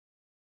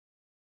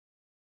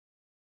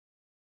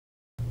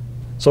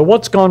So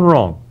what's gone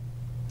wrong?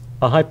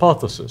 A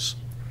hypothesis.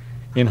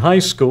 In high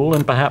school,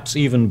 and perhaps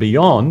even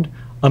beyond,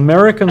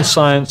 American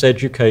science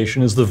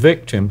education is the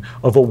victim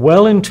of a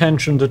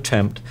well-intentioned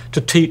attempt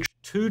to teach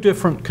two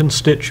different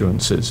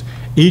constituencies,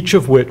 each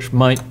of which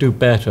might do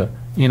better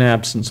in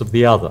absence of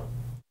the other.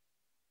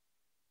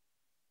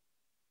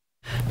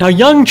 Now,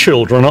 young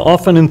children are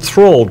often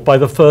enthralled by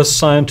the first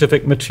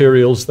scientific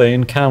materials they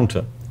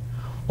encounter.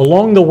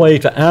 Along the way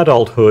to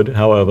adulthood,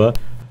 however,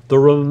 the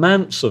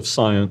romance of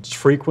science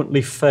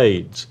frequently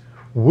fades,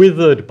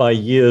 withered by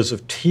years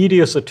of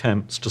tedious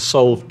attempts to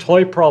solve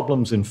toy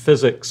problems in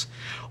physics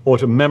or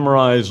to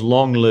memorize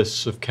long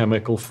lists of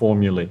chemical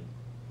formulae.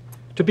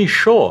 To be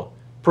sure,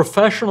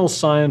 professional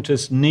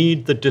scientists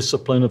need the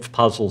discipline of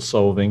puzzle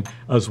solving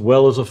as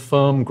well as a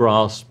firm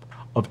grasp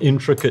of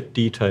intricate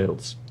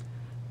details.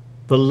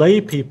 The lay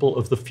people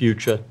of the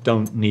future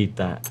don't need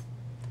that.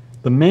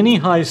 The many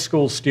high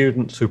school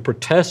students who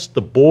protest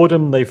the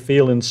boredom they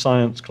feel in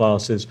science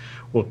classes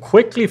will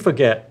quickly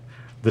forget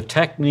the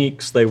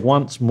techniques they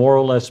once more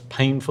or less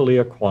painfully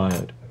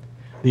acquired.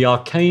 The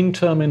arcane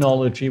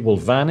terminology will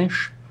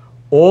vanish.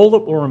 All that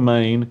will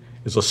remain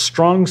is a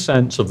strong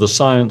sense of the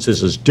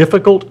sciences as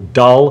difficult,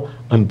 dull,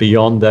 and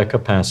beyond their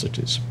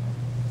capacities.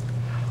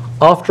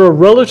 After a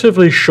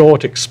relatively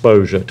short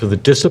exposure to the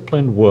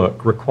disciplined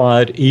work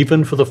required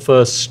even for the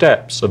first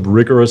steps of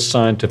rigorous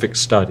scientific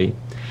study,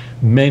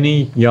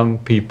 many young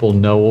people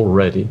know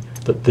already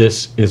that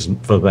this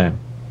isn't for them.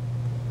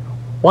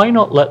 Why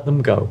not let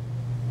them go?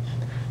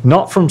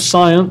 Not from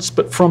science,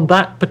 but from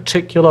that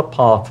particular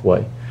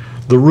pathway,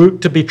 the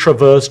route to be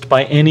traversed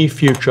by any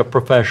future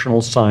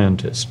professional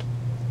scientist.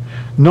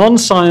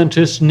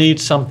 Non-scientists need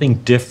something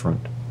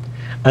different.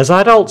 As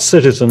adult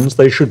citizens,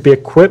 they should be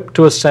equipped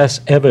to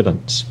assess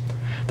evidence.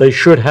 They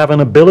should have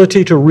an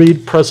ability to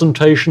read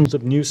presentations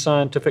of new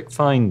scientific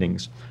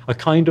findings, a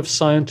kind of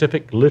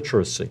scientific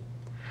literacy.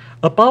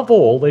 Above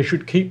all, they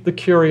should keep the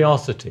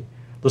curiosity,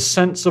 the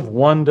sense of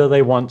wonder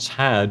they once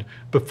had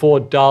before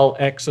dull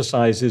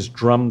exercises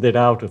drummed it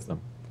out of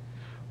them.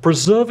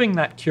 Preserving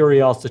that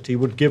curiosity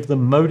would give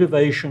them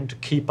motivation to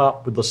keep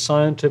up with the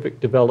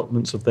scientific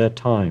developments of their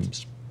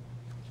times.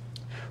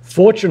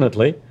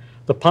 Fortunately,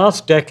 the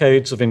past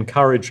decades have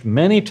encouraged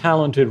many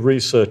talented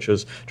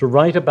researchers to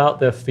write about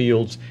their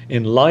fields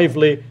in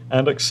lively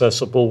and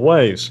accessible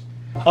ways.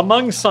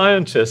 Among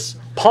scientists,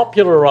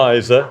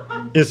 popularizer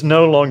is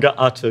no longer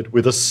uttered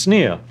with a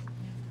sneer.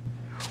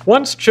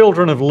 Once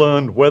children have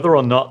learned whether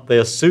or not they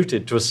are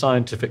suited to a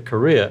scientific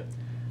career,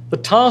 the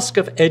task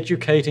of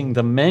educating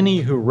the many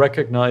who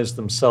recognize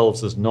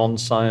themselves as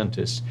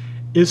non-scientists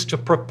is to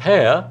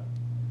prepare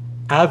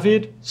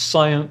avid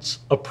science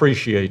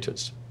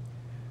appreciators,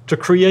 to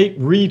create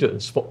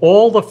readers for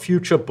all the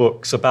future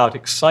books about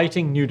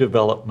exciting new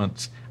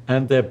developments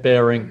and their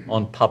bearing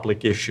on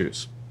public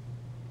issues.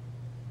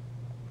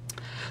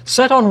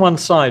 Set on one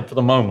side for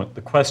the moment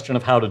the question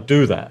of how to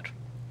do that.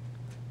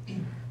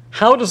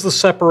 How does the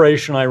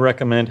separation I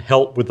recommend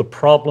help with the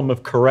problem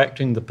of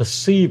correcting the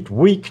perceived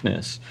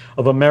weakness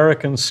of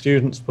American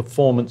students'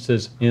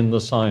 performances in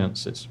the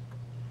sciences?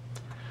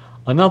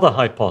 Another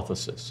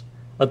hypothesis.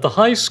 At the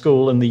high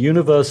school and the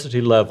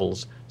university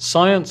levels,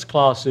 science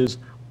classes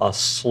are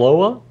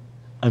slower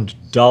and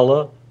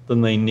duller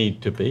than they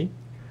need to be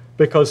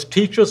because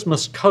teachers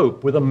must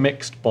cope with a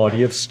mixed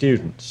body of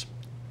students.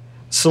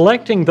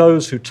 Selecting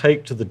those who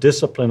take to the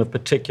discipline of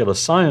particular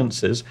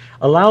sciences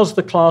allows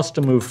the class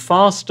to move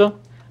faster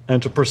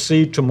and to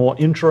proceed to more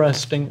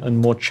interesting and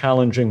more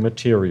challenging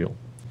material.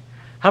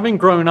 Having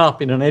grown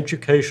up in an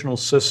educational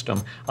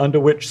system under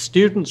which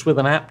students with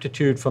an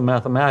aptitude for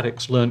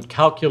mathematics learned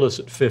calculus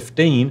at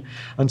 15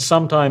 and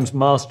sometimes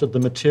mastered the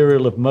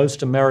material of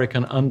most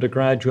American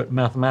undergraduate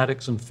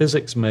mathematics and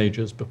physics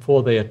majors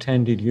before they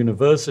attended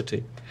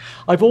university,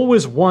 I've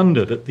always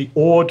wondered at the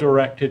awe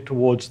directed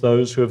towards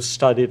those who have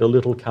studied a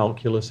little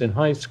calculus in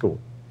high school.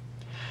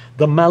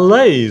 The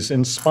malaise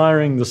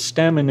inspiring the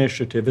STEM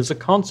initiative is a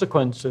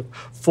consequence of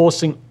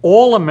forcing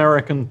all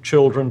American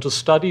children to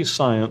study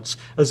science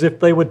as if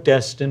they were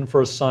destined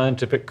for a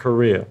scientific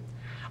career,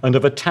 and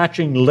of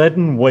attaching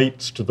leaden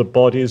weights to the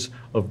bodies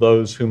of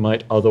those who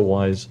might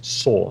otherwise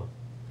soar.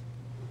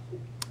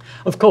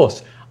 Of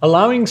course,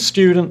 allowing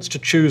students to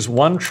choose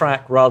one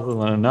track rather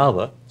than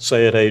another,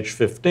 say at age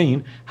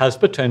 15, has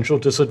potential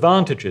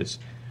disadvantages.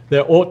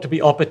 There ought to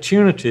be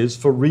opportunities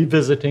for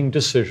revisiting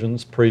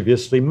decisions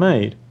previously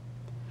made.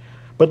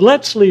 But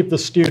let's leave the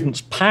students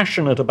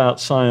passionate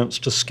about science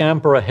to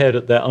scamper ahead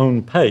at their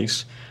own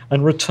pace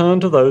and return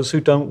to those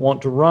who don't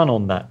want to run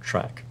on that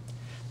track.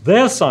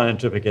 Their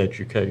scientific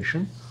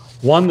education,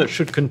 one that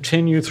should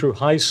continue through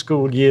high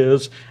school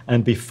years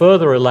and be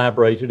further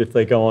elaborated if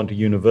they go on to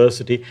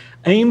university,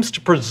 aims to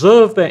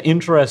preserve their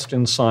interest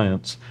in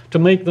science, to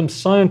make them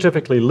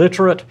scientifically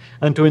literate,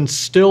 and to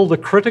instill the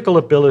critical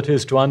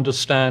abilities to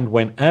understand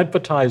when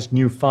advertised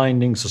new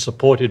findings are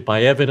supported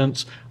by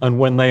evidence and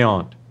when they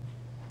aren't.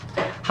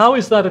 How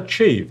is that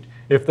achieved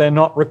if they're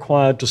not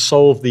required to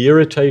solve the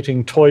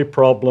irritating toy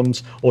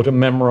problems or to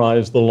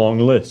memorize the long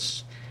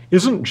lists?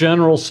 Isn't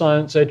general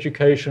science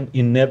education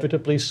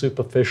inevitably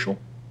superficial?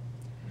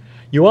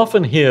 You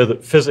often hear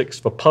that physics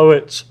for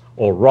poets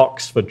or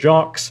rocks for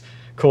jocks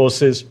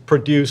courses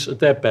produce at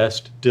their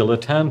best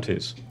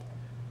dilettantes.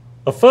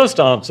 A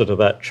first answer to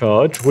that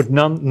charge would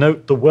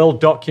note the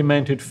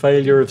well-documented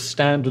failure of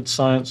standard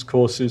science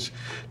courses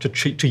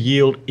to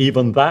yield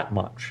even that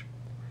much.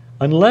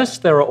 Unless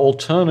there are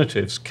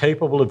alternatives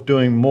capable of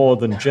doing more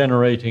than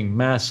generating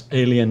mass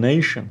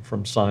alienation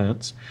from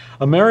science,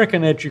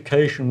 American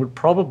education would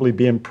probably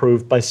be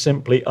improved by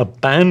simply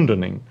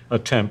abandoning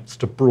attempts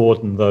to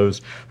broaden those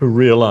who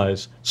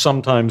realize,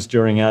 sometimes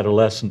during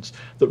adolescence,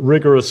 that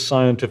rigorous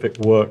scientific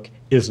work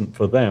isn't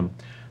for them.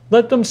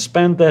 Let them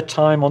spend their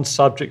time on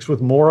subjects with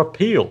more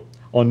appeal,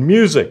 on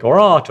music or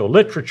art or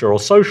literature or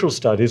social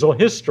studies or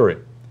history.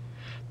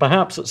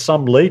 Perhaps at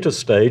some later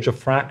stage, a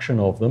fraction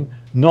of them,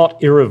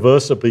 not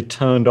irreversibly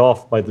turned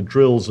off by the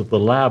drills of the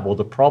lab or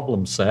the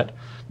problem set,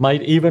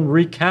 might even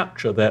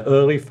recapture their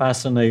early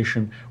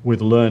fascination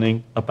with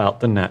learning about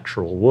the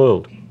natural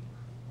world.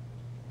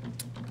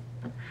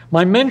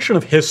 My mention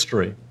of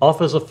history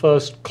offers a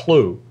first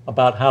clue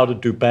about how to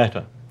do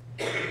better.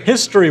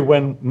 History,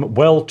 when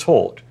well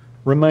taught,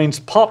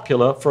 remains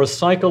popular for a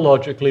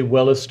psychologically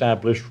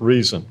well-established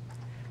reason.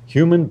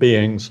 Human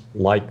beings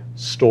like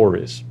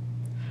stories.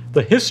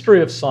 The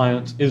history of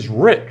science is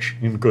rich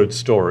in good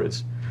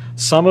stories.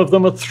 Some of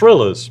them are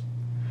thrillers.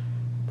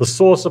 The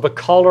source of a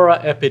cholera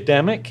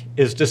epidemic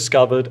is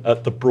discovered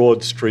at the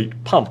Broad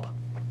Street pump.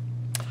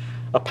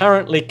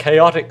 Apparently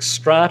chaotic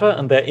strata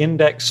and their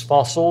index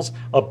fossils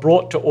are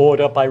brought to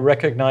order by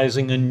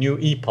recognizing a new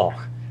epoch.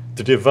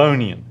 The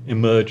Devonian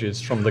emerges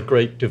from the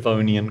Great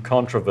Devonian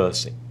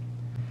controversy.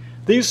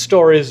 These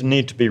stories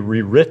need to be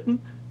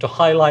rewritten to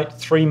highlight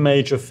three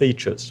major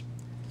features.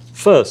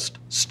 First,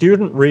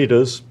 student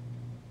readers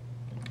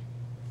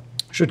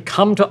should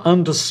come to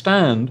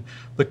understand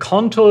the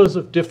contours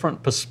of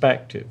different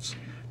perspectives,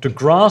 to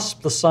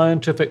grasp the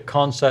scientific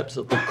concepts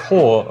at the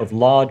core of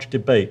large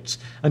debates,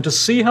 and to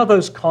see how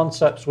those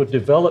concepts were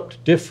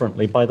developed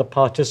differently by the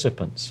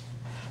participants.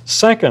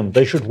 Second,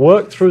 they should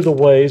work through the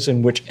ways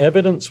in which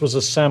evidence was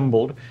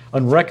assembled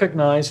and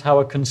recognize how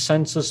a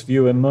consensus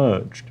view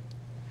emerged.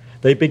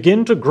 They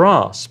begin to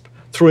grasp,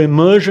 through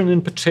immersion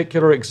in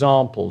particular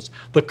examples,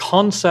 the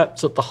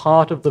concepts at the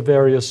heart of the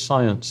various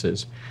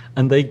sciences,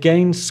 and they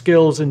gain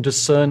skills in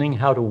discerning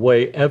how to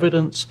weigh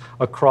evidence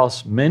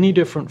across many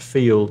different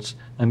fields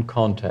and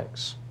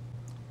contexts.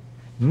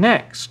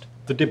 Next,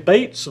 the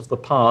debates of the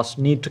past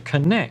need to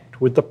connect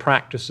with the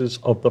practices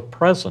of the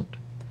present.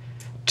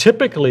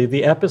 Typically,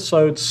 the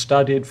episodes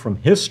studied from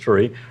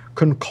history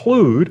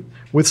conclude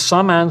with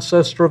some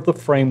ancestor of the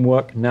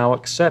framework now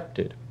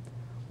accepted.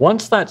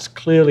 Once that's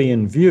clearly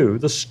in view,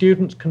 the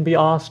students can be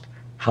asked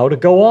how to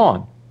go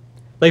on.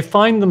 They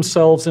find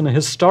themselves in a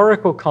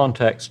historical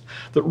context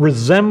that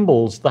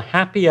resembles the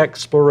happy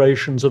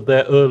explorations of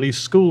their early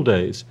school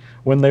days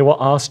when they were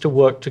asked to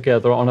work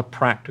together on a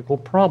practical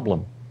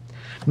problem.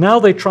 Now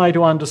they try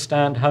to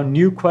understand how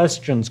new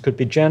questions could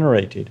be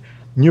generated,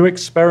 new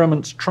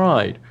experiments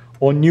tried,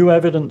 or new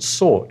evidence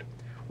sought.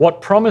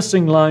 What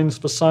promising lines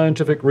for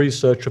scientific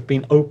research have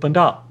been opened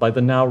up by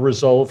the now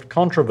resolved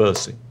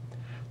controversy?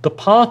 The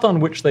path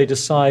on which they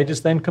decide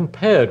is then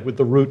compared with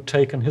the route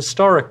taken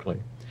historically.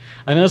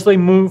 And as they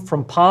move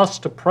from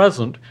past to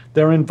present,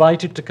 they're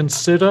invited to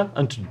consider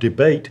and to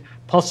debate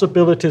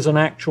possibilities an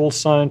actual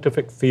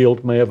scientific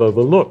field may have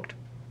overlooked.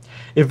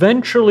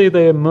 Eventually,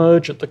 they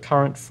emerge at the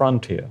current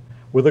frontier,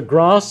 with a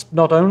grasp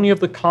not only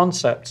of the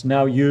concepts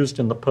now used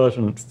in the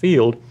pertinent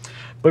field,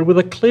 but with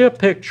a clear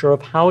picture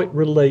of how it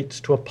relates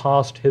to a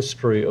past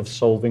history of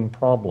solving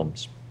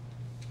problems.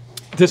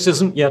 This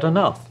isn't yet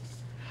enough.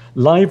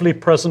 Lively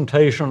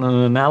presentation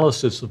and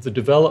analysis of the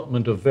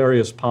development of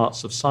various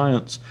parts of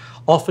science,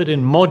 offered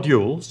in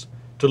modules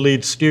to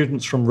lead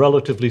students from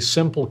relatively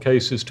simple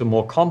cases to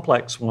more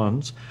complex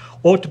ones,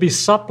 ought to be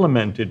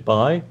supplemented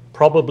by,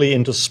 probably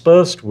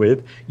interspersed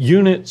with,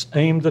 units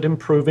aimed at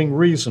improving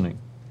reasoning.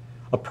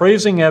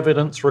 Appraising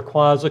evidence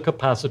requires a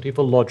capacity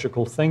for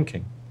logical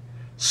thinking.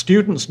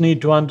 Students need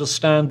to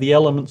understand the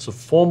elements of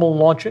formal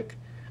logic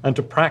and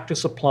to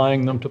practice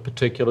applying them to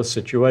particular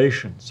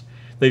situations.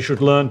 They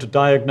should learn to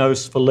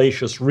diagnose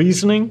fallacious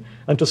reasoning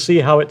and to see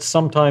how it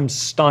sometimes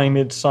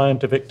stymied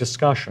scientific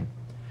discussion.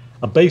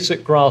 A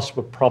basic grasp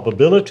of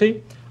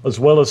probability, as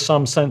well as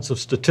some sense of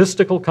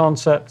statistical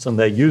concepts and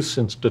their use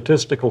in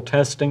statistical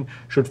testing,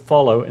 should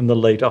follow in the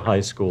later high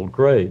school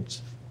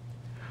grades.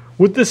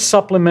 Would this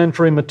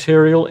supplementary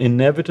material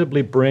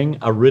inevitably bring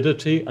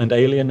aridity and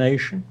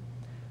alienation?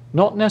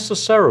 Not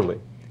necessarily.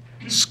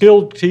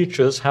 Skilled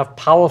teachers have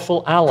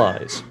powerful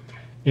allies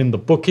in the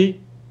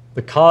bookie,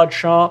 the card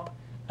sharp,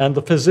 and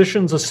the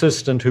physician's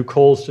assistant who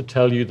calls to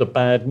tell you the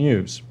bad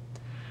news.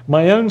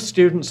 My own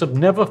students have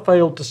never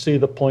failed to see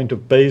the point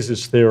of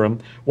Bayes' theorem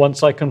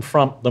once I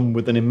confront them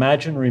with an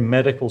imaginary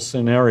medical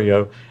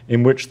scenario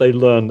in which they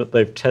learn that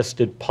they've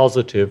tested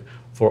positive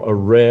for a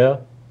rare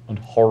and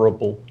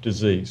horrible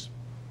disease.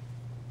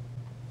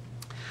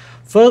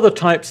 Further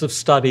types of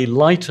study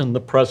lighten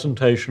the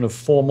presentation of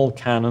formal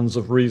canons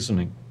of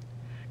reasoning.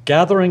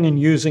 Gathering and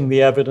using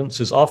the evidence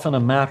is often a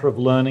matter of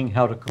learning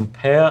how to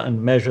compare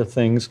and measure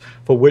things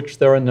for which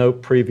there are no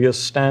previous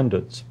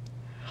standards.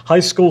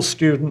 High school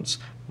students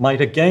might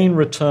again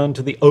return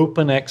to the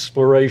open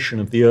exploration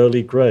of the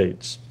early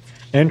grades.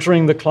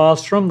 Entering the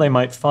classroom, they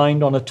might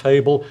find on a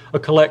table a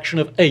collection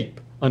of ape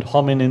and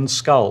hominin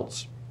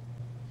skulls.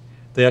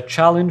 They are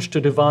challenged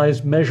to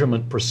devise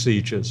measurement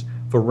procedures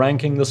for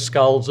ranking the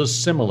skulls as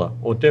similar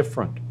or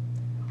different.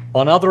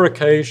 On other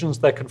occasions,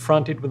 they're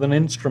confronted with an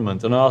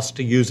instrument and asked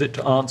to use it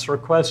to answer a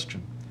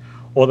question,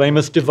 or they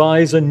must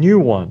devise a new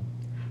one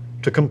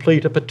to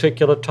complete a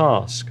particular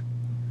task.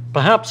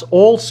 Perhaps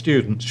all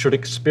students should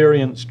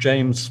experience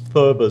James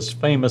Thurber's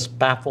famous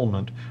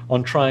bafflement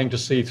on trying to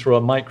see through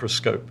a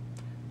microscope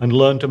and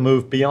learn to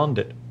move beyond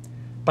it.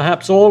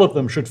 Perhaps all of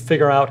them should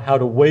figure out how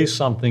to weigh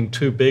something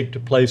too big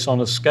to place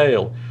on a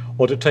scale,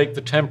 or to take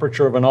the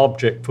temperature of an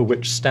object for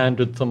which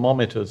standard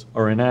thermometers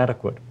are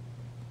inadequate.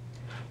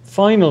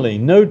 Finally,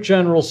 no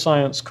general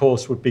science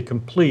course would be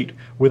complete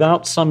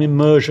without some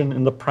immersion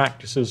in the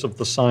practices of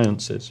the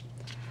sciences.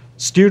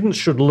 Students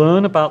should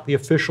learn about the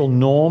official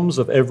norms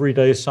of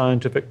everyday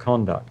scientific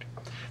conduct.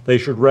 They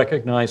should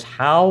recognize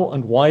how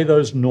and why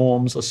those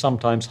norms are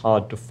sometimes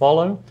hard to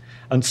follow,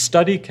 and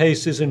study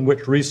cases in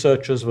which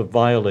researchers have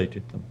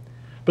violated them.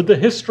 But the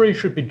history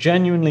should be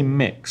genuinely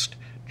mixed,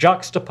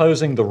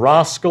 juxtaposing the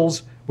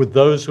rascals with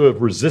those who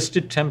have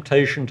resisted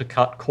temptation to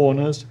cut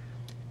corners,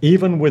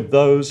 even with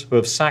those who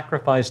have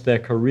sacrificed their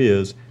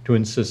careers to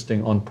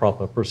insisting on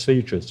proper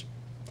procedures.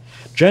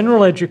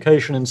 General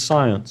education in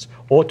science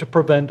ought to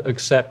prevent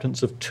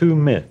acceptance of two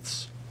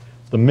myths: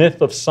 the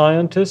myth of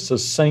scientists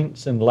as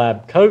saints in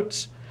lab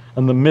coats,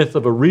 and the myth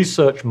of a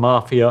research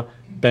mafia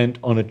bent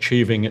on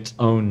achieving its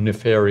own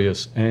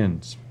nefarious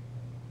ends.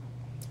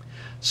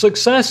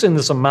 Success in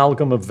this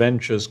amalgam of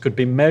ventures could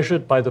be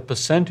measured by the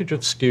percentage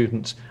of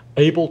students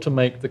able to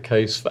make the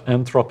case for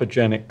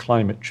anthropogenic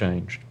climate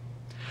change.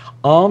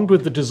 Armed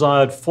with the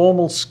desired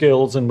formal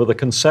skills and with a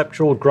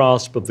conceptual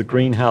grasp of the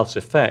greenhouse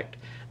effect,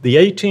 the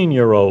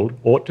 18-year-old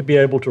ought to be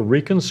able to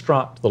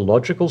reconstruct the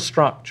logical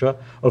structure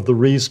of the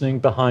reasoning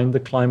behind the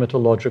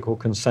climatological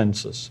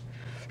consensus.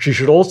 She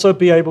should also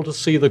be able to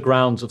see the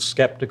grounds of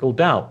skeptical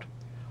doubt.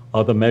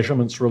 Are the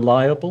measurements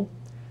reliable?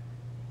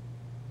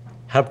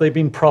 Have they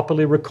been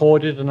properly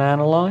recorded and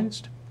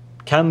analyzed?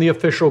 Can the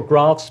official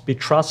graphs be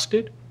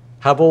trusted?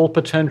 Have all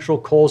potential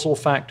causal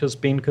factors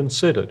been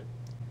considered?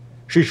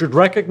 She should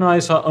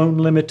recognize her own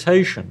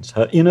limitations,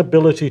 her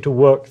inability to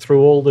work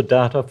through all the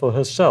data for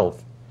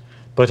herself.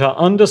 But her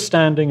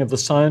understanding of the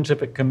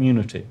scientific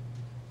community,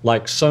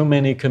 like so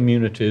many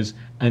communities,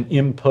 an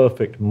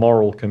imperfect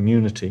moral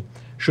community,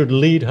 should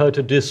lead her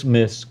to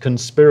dismiss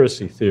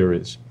conspiracy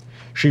theories.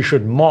 She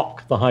should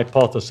mock the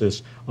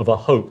hypothesis of a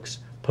hoax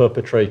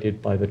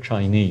perpetrated by the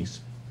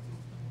Chinese.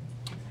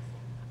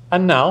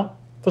 And now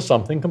for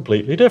something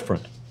completely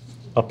different,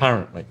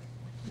 apparently.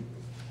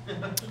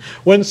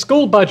 When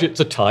school budgets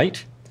are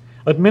tight,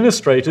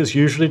 administrators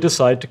usually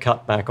decide to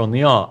cut back on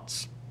the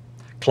arts.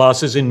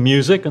 Classes in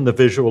music and the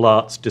visual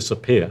arts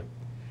disappear.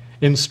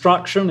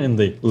 Instruction in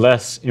the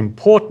less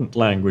important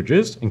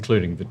languages,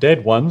 including the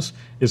dead ones,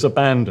 is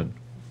abandoned.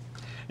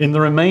 In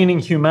the remaining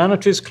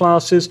humanities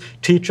classes,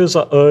 teachers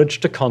are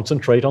urged to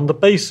concentrate on the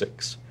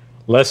basics.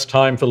 Less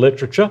time for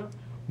literature,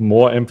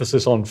 more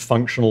emphasis on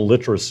functional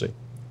literacy.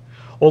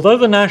 Although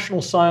the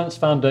National Science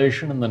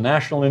Foundation and the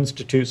National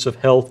Institutes of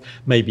Health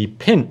may be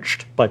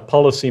pinched by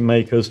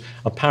policymakers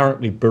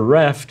apparently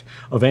bereft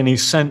of any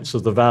sense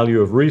of the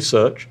value of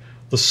research,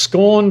 the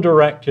scorn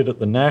directed at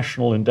the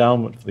National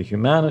Endowment for the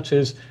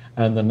Humanities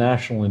and the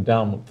National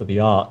Endowment for the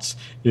Arts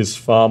is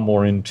far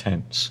more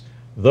intense.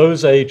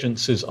 Those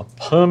agencies are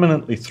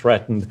permanently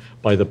threatened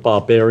by the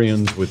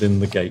barbarians within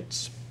the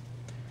gates.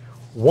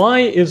 Why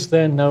is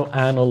there no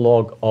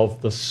analog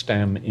of the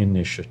STEM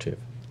initiative?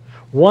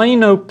 Why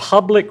no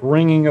public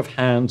wringing of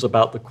hands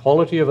about the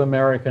quality of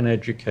American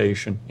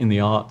education in the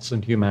arts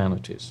and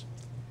humanities?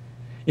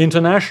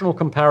 International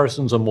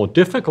comparisons are more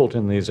difficult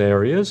in these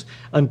areas,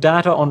 and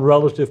data on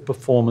relative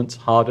performance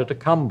harder to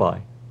come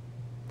by.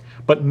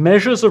 But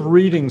measures of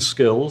reading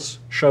skills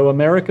show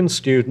American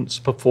students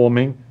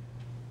performing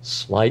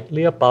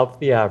slightly above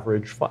the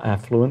average for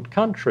affluent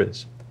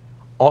countries,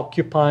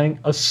 occupying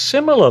a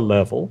similar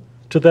level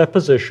to their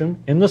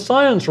position in the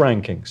science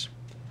rankings.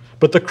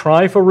 But the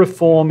cry for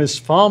reform is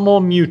far more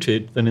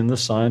muted than in the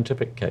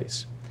scientific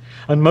case.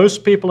 And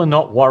most people are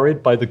not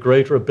worried by the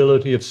greater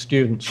ability of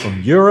students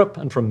from Europe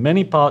and from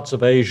many parts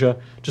of Asia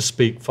to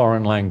speak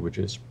foreign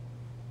languages.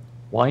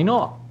 Why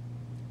not?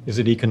 Is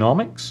it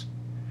economics?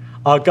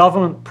 Our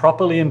government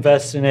properly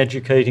invests in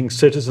educating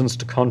citizens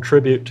to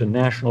contribute to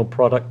national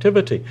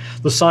productivity.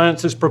 The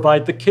sciences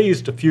provide the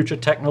keys to future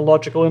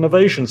technological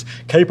innovations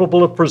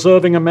capable of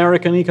preserving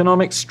American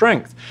economic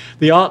strength.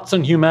 The arts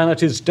and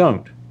humanities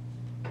don't.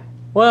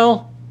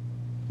 Well,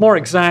 more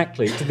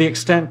exactly, to the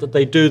extent that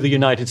they do, the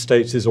United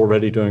States is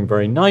already doing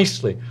very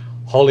nicely.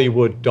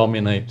 Hollywood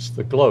dominates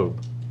the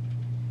globe.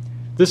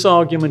 This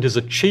argument is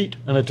a cheat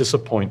and a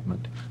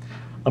disappointment.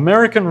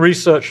 American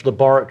research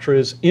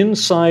laboratories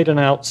inside and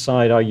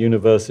outside our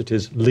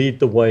universities lead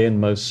the way in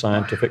most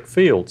scientific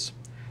fields.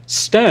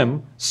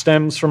 STEM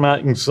stems from our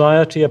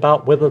anxiety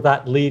about whether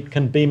that lead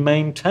can be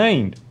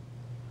maintained.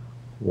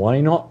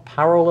 Why not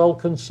parallel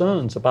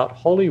concerns about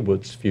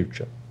Hollywood's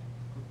future?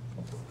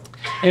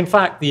 In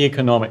fact, the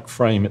economic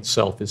frame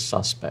itself is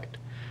suspect.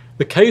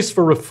 The case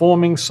for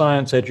reforming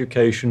science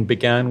education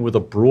began with a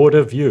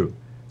broader view,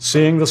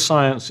 seeing the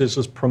sciences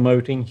as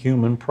promoting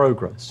human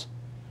progress.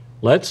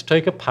 Let's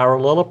take a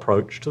parallel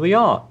approach to the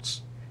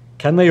arts.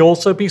 Can they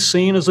also be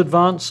seen as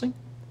advancing?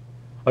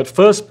 At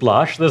first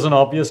blush, there's an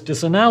obvious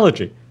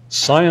disanalogy.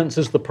 Science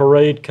is the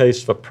parade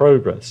case for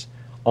progress.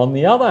 On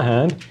the other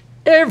hand,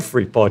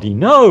 everybody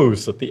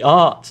knows that the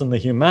arts and the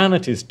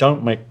humanities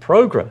don't make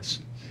progress.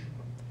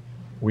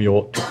 We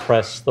ought to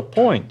press the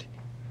point.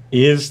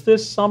 Is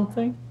this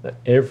something that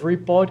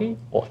everybody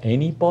or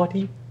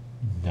anybody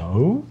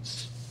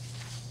knows?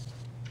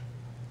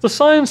 The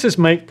sciences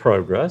make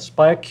progress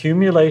by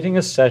accumulating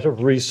a set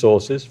of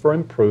resources for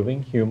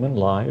improving human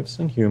lives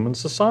and human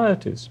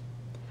societies.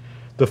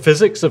 The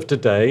physics of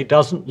today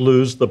doesn't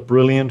lose the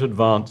brilliant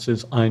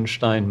advances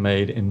Einstein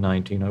made in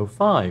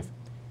 1905.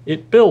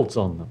 It builds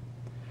on them.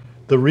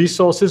 The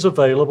resources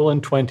available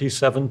in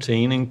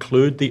 2017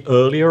 include the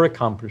earlier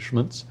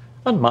accomplishments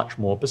and much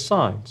more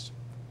besides.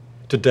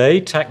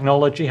 Today,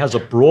 technology has a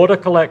broader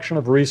collection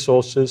of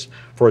resources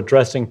for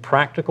addressing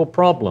practical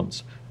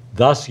problems,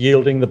 thus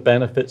yielding the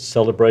benefits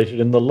celebrated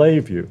in the lay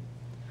view.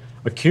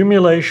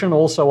 Accumulation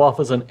also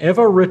offers an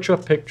ever richer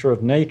picture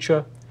of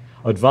nature,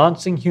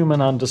 advancing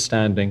human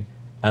understanding,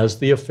 as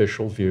the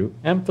official view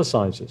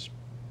emphasizes.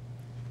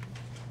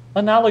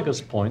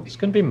 Analogous points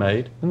can be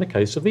made in the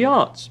case of the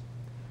arts.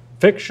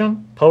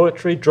 Fiction,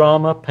 poetry,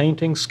 drama,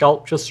 painting,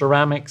 sculpture,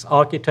 ceramics,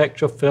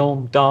 architecture,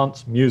 film,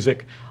 dance,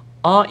 music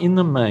are in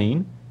the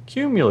main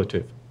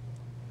cumulative.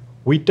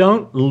 We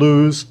don't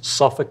lose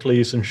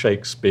Sophocles and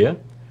Shakespeare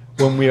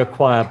when we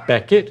acquire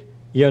Beckett,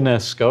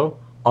 Ionesco,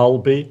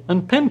 Albee,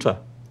 and Pinter.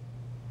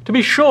 To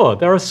be sure,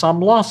 there are some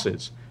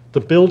losses. The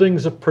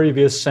buildings of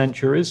previous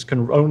centuries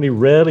can only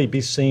rarely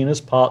be seen as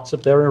parts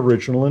of their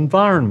original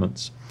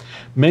environments.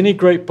 Many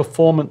great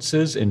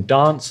performances in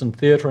dance and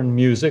theatre and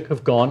music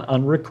have gone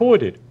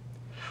unrecorded.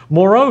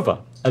 Moreover,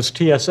 as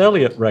T.S.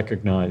 Eliot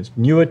recognized,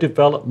 newer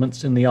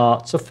developments in the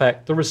arts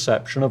affect the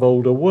reception of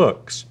older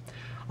works.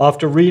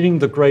 After reading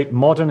the great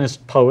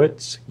modernist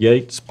poets,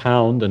 Yeats,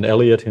 Pound, and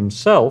Eliot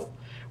himself,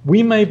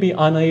 we may be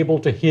unable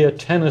to hear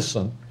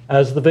Tennyson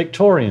as the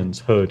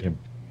Victorians heard him.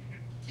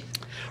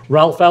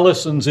 Ralph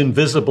Ellison's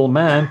Invisible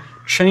Man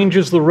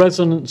changes the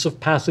resonance of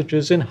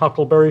passages in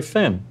Huckleberry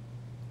Finn.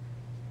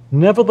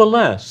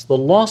 Nevertheless, the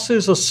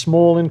losses are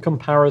small in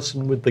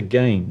comparison with the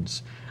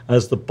gains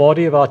as the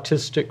body of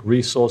artistic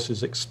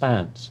resources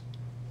expands.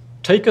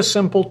 Take a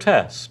simple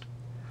test.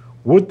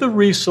 Would the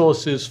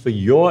resources for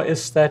your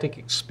aesthetic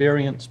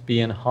experience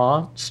be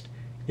enhanced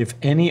if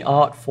any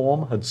art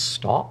form had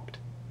stopped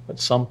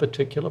at some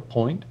particular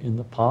point in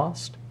the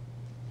past?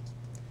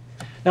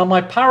 Now,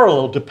 my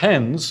parallel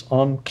depends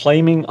on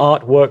claiming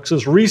artworks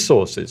as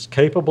resources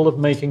capable of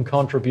making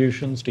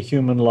contributions to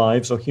human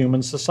lives or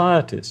human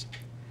societies.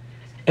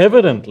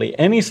 Evidently,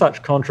 any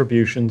such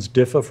contributions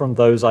differ from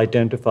those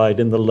identified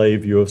in the lay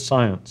view of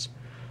science.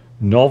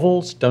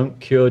 Novels don't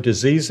cure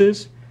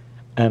diseases,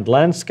 and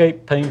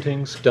landscape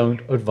paintings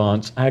don't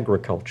advance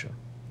agriculture.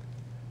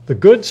 The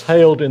goods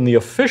hailed in the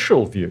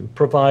official view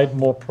provide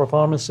more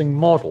promising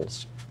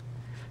models.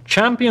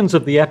 Champions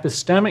of the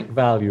epistemic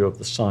value of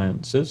the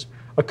sciences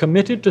are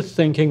committed to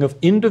thinking of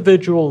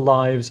individual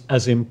lives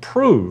as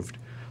improved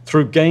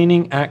through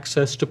gaining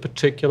access to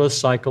particular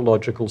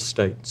psychological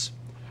states.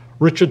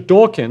 Richard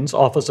Dawkins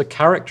offers a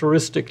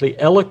characteristically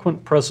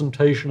eloquent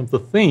presentation of the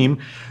theme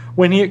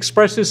when he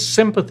expresses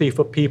sympathy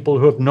for people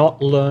who have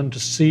not learned to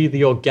see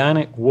the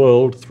organic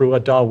world through a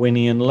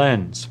Darwinian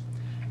lens.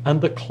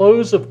 And the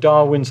close of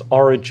Darwin's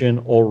Origin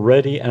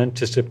already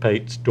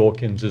anticipates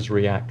Dawkins's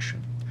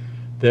reaction.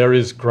 There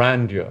is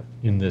grandeur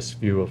in this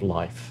view of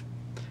life.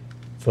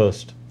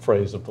 First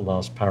phrase of the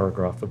last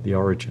paragraph of the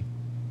Origin.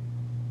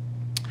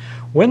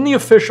 When the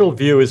official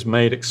view is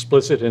made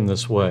explicit in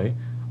this way,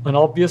 an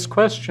obvious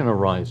question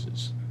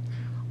arises.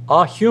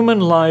 Are human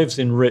lives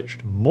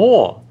enriched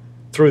more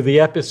through the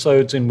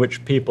episodes in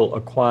which people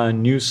acquire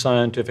new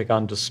scientific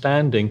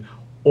understanding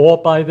or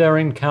by their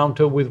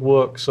encounter with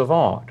works of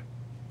art?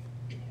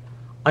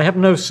 I have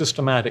no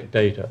systematic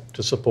data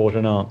to support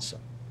an answer.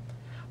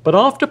 But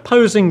after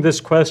posing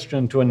this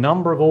question to a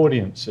number of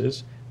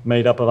audiences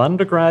made up of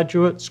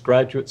undergraduates,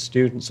 graduate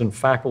students, and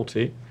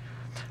faculty,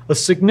 a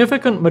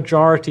significant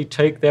majority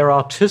take their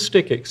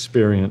artistic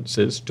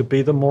experiences to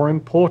be the more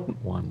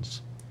important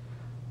ones.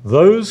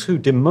 Those who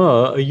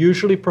demur are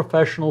usually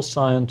professional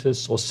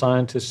scientists or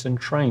scientists in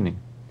training.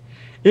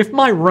 If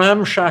my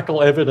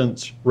ramshackle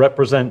evidence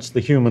represents the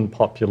human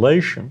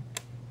population,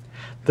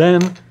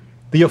 then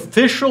the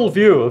official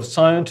view of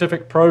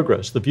scientific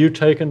progress, the view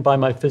taken by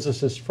my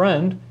physicist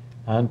friend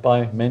and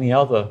by many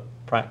other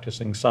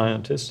practicing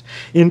scientists,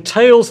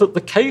 entails that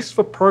the case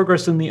for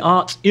progress in the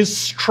arts is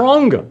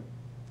stronger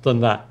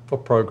than that for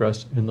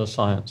progress in the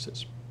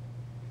sciences.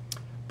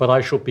 But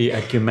I shall be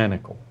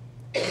ecumenical.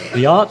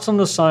 The arts and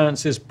the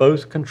sciences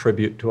both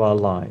contribute to our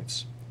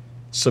lives.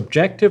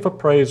 Subjective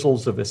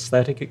appraisals of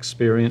aesthetic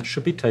experience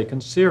should be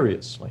taken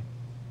seriously.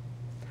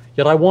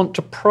 Yet I want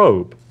to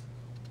probe,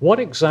 what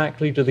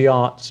exactly do the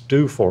arts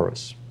do for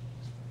us?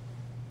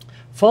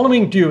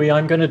 Following Dewey,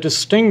 I'm going to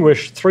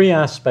distinguish three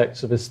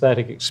aspects of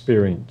aesthetic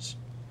experience.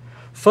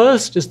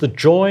 First is the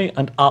joy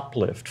and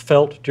uplift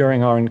felt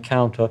during our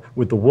encounter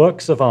with the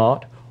works of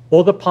art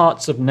or the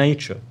parts of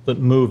nature that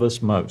move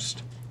us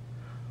most.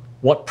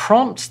 What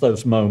prompts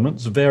those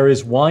moments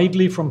varies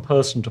widely from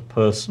person to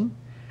person,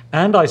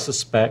 and I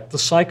suspect the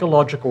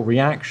psychological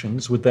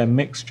reactions with their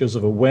mixtures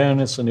of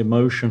awareness and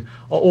emotion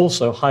are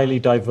also highly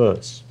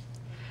diverse.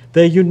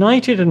 They're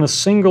united in a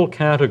single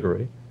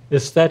category,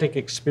 aesthetic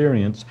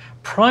experience,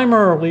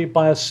 primarily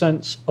by a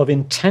sense of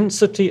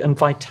intensity and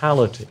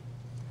vitality.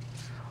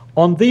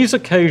 On these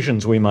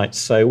occasions, we might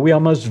say, we are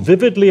most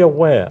vividly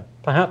aware,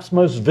 perhaps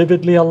most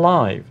vividly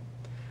alive.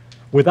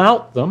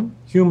 Without them,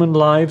 human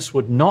lives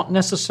would not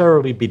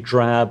necessarily be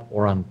drab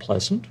or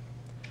unpleasant.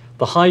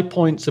 The high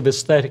points of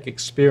aesthetic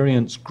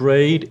experience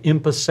grade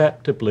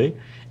imperceptibly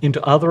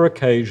into other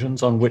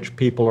occasions on which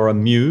people are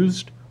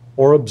amused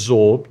or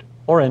absorbed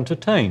or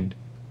entertained.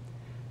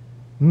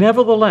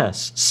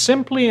 Nevertheless,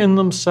 simply in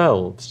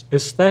themselves,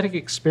 aesthetic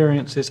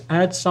experiences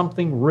add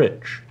something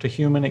rich to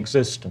human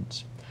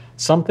existence,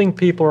 something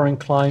people are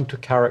inclined to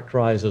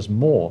characterize as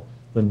more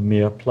than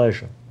mere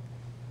pleasure.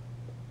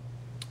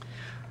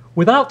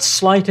 Without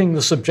slighting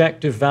the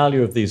subjective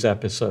value of these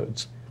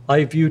episodes,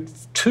 I viewed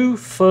two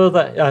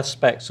further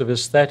aspects of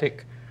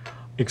aesthetic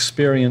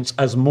experience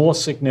as more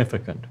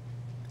significant.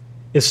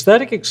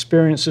 Aesthetic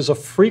experiences are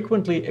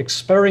frequently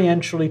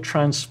experientially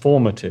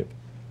transformative.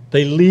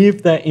 They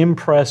leave their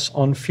impress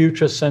on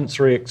future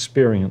sensory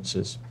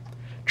experiences,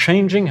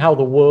 changing how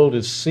the world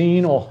is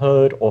seen or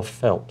heard or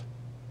felt.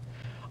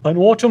 An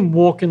autumn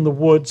walk in the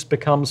woods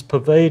becomes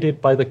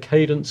pervaded by the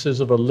cadences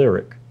of a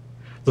lyric.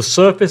 The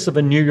surface of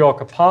a New York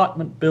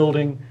apartment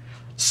building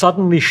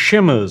suddenly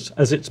shimmers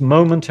as it's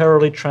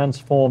momentarily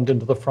transformed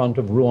into the front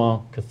of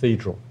Rouen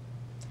Cathedral.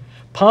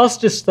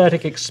 Past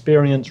aesthetic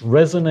experience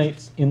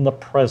resonates in the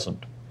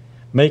present,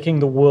 making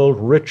the world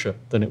richer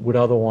than it would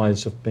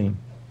otherwise have been.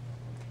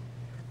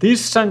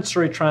 These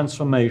sensory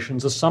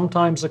transformations are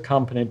sometimes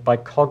accompanied by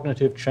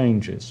cognitive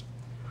changes.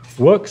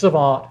 Works of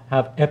art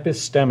have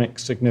epistemic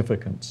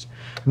significance,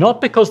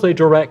 not because they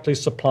directly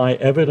supply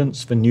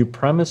evidence for new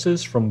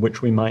premises from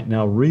which we might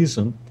now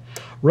reason,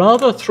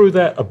 rather through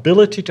their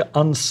ability to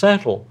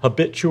unsettle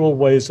habitual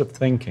ways of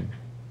thinking.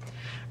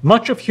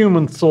 Much of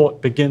human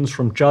thought begins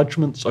from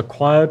judgments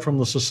acquired from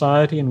the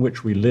society in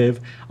which we live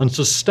and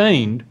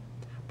sustained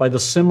by the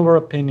similar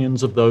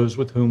opinions of those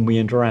with whom we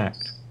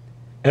interact.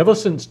 Ever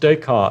since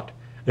Descartes,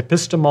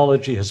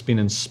 epistemology has been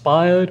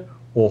inspired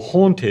or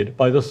haunted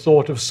by the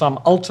thought of some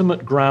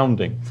ultimate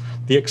grounding,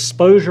 the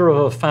exposure of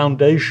a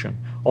foundation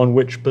on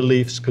which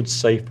beliefs could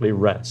safely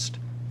rest.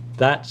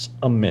 That's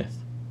a myth.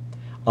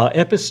 Our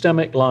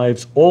epistemic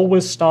lives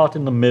always start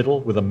in the middle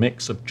with a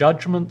mix of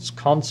judgments,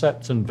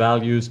 concepts, and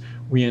values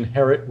we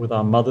inherit with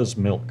our mother's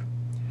milk.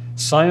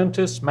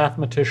 Scientists,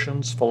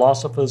 mathematicians,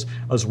 philosophers,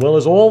 as well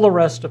as all the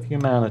rest of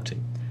humanity,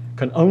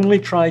 can only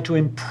try to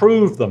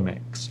improve the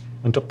mix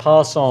and to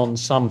pass on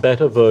some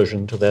better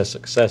version to their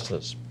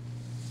successors.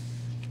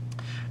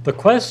 The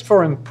quest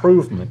for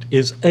improvement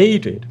is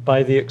aided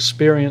by the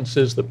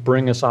experiences that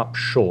bring us up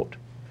short.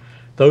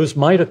 Those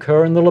might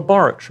occur in the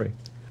laboratory,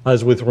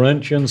 as with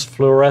Röntgen's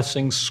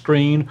fluorescing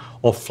screen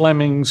or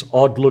Fleming's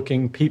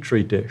odd-looking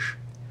petri dish.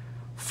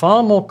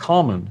 Far more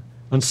common,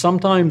 and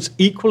sometimes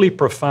equally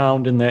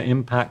profound in their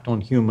impact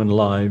on human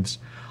lives,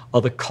 are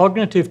the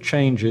cognitive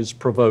changes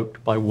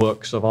provoked by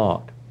works of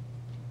art.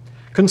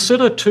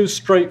 Consider two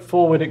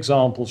straightforward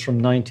examples from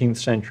 19th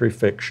century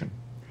fiction.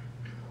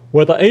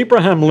 Whether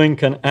Abraham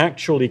Lincoln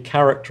actually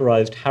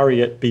characterized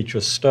Harriet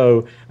Beecher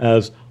Stowe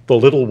as the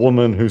little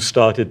woman who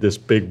started this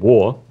big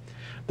war,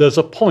 there's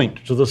a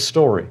point to the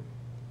story.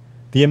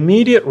 The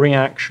immediate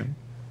reaction,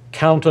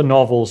 counter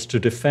novels to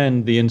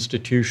defend the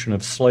institution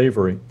of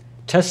slavery,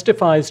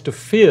 testifies to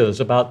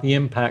fears about the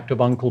impact of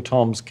Uncle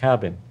Tom's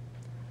Cabin.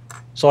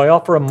 So I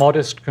offer a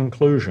modest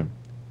conclusion.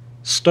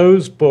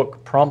 Stowe's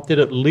book prompted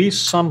at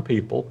least some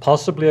people,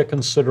 possibly a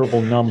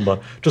considerable number,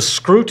 to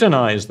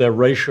scrutinize their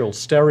racial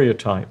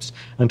stereotypes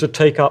and to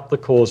take up the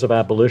cause of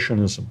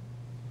abolitionism.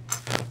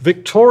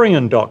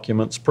 Victorian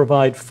documents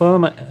provide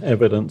firm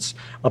evidence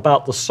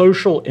about the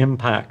social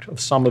impact of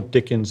some of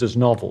Dickens's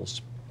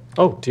novels.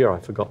 Oh dear, I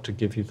forgot to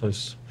give you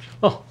those.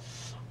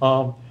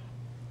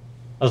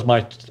 As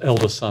my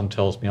eldest son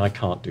tells me, I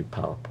can't do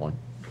PowerPoint.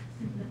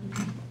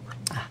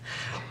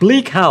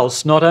 Bleak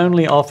House not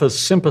only offers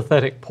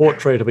sympathetic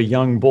portrait of a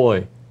young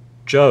boy,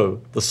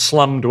 Joe, the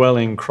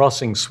slum-dwelling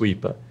crossing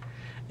sweeper,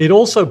 it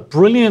also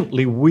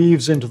brilliantly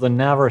weaves into the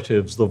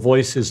narratives the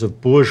voices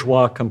of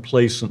bourgeois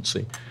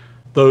complacency,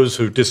 those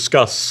who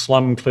discuss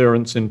slum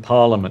clearance in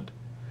Parliament,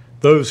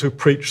 those who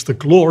preach the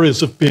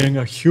glories of being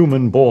a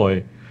human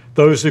boy,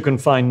 those who can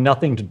find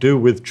nothing to do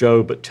with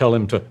Joe but tell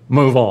him to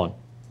move on.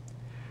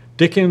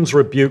 Dickens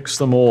rebukes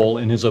them all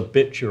in his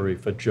obituary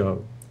for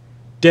Joe.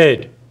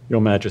 Dead,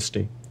 Your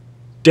Majesty.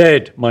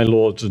 Dead, my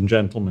lords and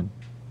gentlemen.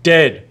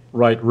 Dead,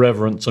 right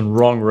reverence and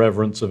wrong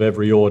reverence of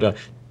every order.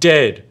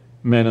 Dead,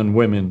 men and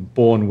women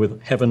born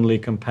with heavenly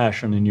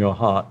compassion in your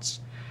hearts,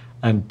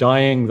 and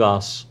dying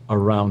thus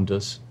around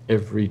us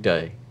every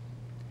day.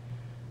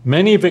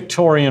 Many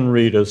Victorian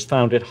readers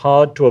found it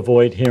hard to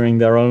avoid hearing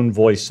their own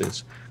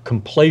voices,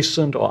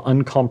 complacent or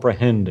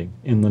uncomprehending,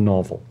 in the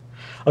novel,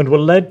 and were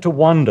led to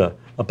wonder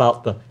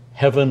about the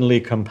heavenly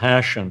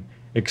compassion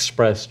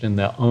expressed in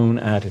their own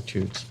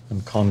attitudes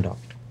and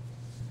conduct.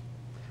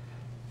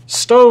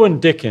 Stowe and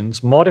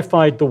Dickens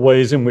modified the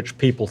ways in which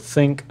people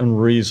think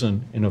and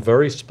reason in a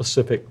very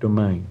specific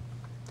domain.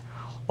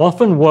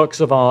 Often works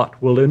of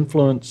art will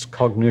influence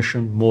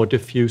cognition more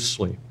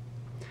diffusely.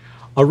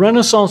 A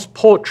Renaissance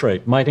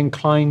portrait might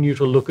incline you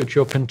to look at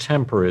your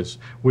contemporaries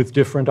with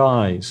different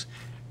eyes,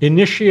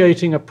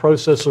 initiating a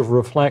process of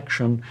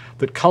reflection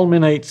that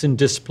culminates in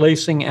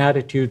displacing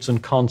attitudes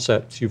and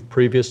concepts you've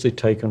previously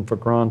taken for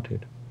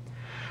granted.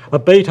 A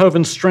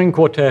Beethoven string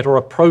quartet or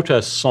a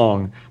protest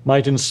song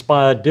might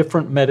inspire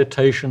different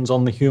meditations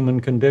on the human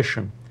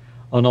condition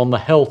and on the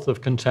health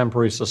of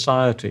contemporary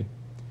society.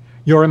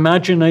 Your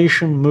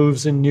imagination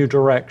moves in new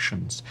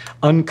directions,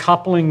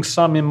 uncoupling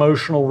some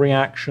emotional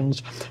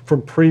reactions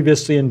from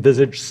previously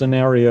envisaged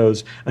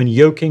scenarios and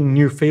yoking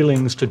new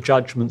feelings to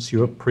judgments you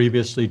have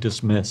previously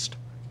dismissed.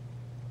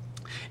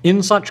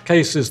 In such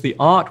cases, the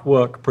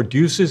artwork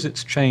produces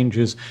its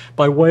changes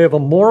by way of a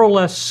more or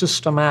less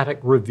systematic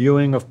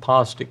reviewing of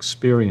past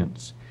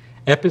experience.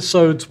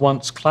 Episodes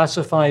once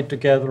classified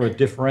together are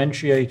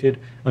differentiated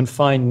and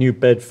find new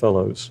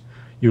bedfellows.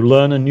 You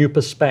learn a new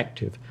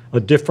perspective, a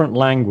different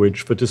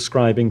language for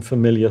describing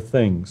familiar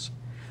things.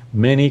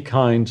 Many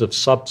kinds of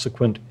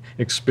subsequent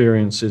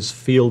experiences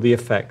feel the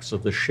effects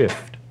of the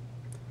shift.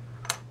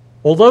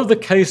 Although the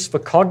case for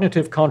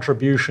cognitive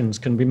contributions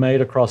can be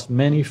made across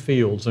many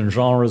fields and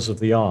genres of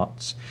the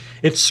arts,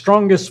 it's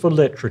strongest for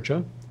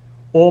literature,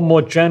 or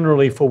more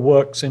generally for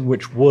works in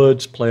which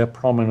words play a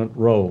prominent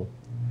role.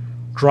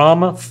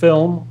 Drama,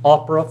 film,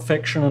 opera,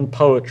 fiction, and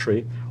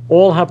poetry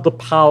all have the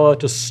power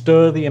to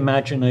stir the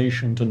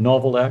imagination to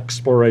novel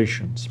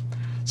explorations.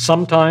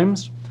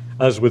 Sometimes,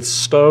 as with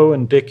Stowe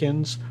and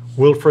Dickens,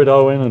 Wilfred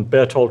Owen and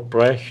Bertolt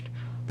Brecht,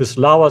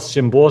 Wisława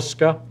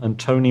Szymborska and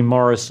Toni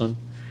Morrison,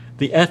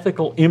 the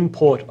ethical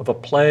import of a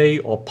play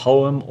or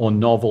poem or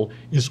novel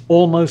is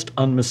almost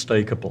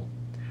unmistakable.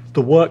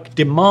 The work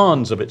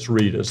demands of its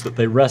readers that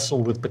they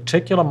wrestle with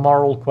particular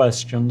moral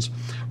questions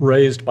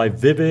raised by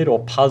vivid or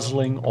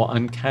puzzling or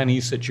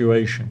uncanny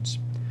situations.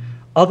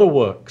 Other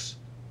works,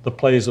 the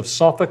plays of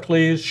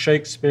Sophocles,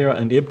 Shakespeare,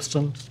 and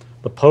Ibsen,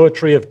 the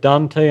poetry of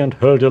Dante and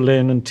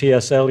Hölderlin and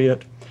T.S.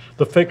 Eliot,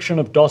 the fiction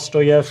of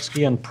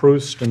Dostoevsky and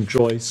Proust and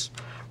Joyce,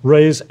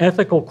 raise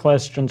ethical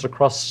questions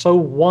across so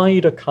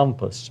wide a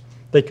compass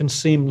they can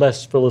seem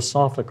less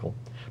philosophical,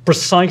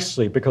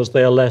 precisely because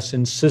they are less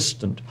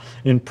insistent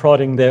in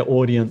prodding their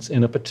audience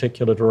in a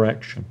particular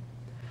direction.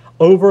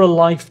 Over a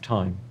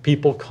lifetime,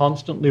 people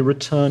constantly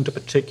return to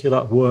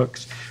particular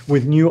works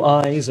with new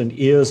eyes and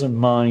ears and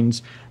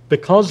minds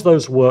because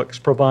those works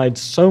provide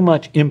so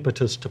much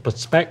impetus to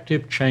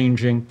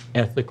perspective-changing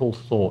ethical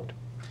thought.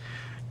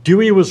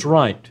 Dewey was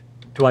right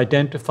to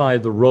identify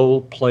the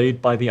role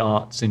played by the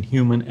arts in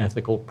human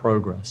ethical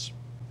progress.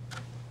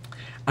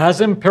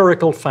 As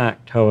empirical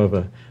fact,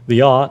 however,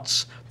 the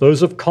arts,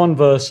 those of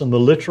converse and the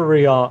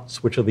literary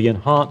arts, which are the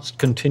enhanced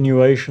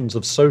continuations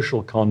of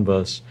social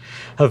converse,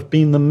 have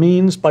been the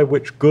means by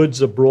which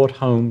goods are brought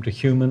home to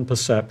human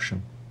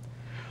perception.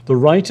 The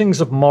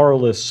writings of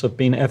moralists have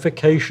been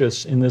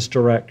efficacious in this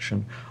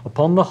direction,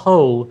 upon the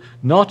whole,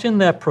 not in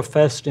their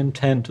professed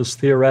intent as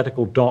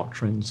theoretical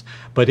doctrines,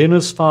 but in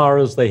as far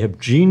as they have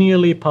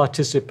genially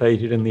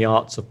participated in the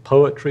arts of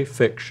poetry,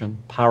 fiction,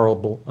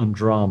 parable, and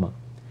drama.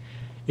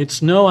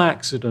 It's no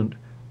accident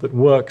that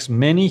works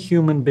many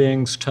human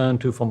beings turn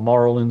to for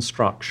moral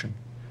instruction,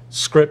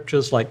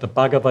 scriptures like the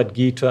Bhagavad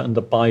Gita and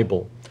the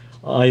Bible,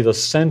 are either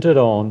centered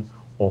on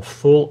or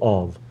full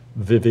of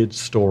vivid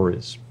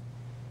stories.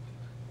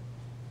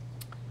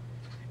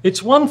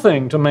 It's one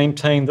thing to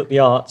maintain that the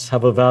arts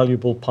have a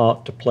valuable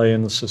part to play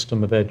in the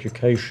system of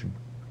education.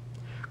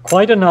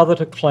 Quite another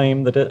to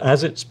claim that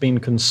as it's been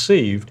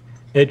conceived,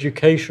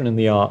 education in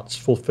the arts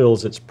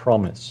fulfills its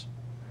promise.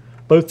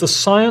 Both the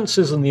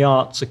sciences and the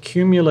arts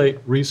accumulate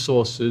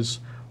resources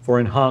for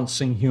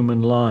enhancing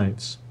human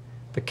lives.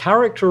 The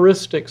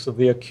characteristics of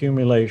the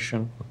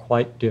accumulation are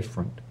quite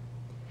different.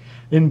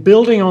 In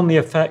building on the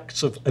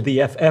efforts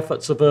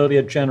of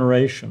earlier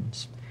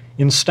generations,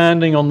 in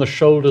standing on the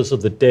shoulders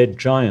of the dead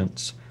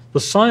giants, the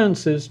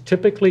sciences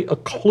typically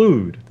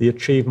occlude the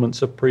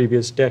achievements of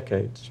previous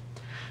decades.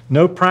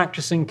 No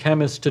practicing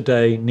chemist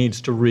today needs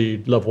to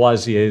read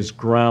Lavoisier's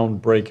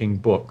groundbreaking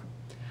book.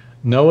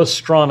 No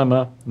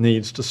astronomer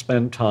needs to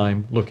spend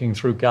time looking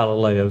through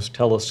Galileo's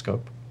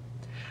telescope.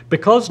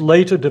 Because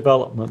later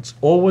developments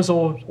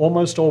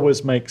almost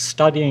always make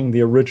studying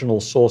the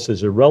original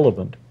sources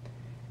irrelevant,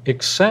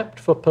 except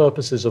for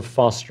purposes of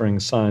fostering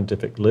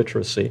scientific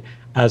literacy,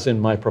 as in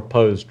my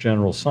proposed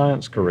general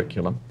science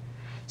curriculum,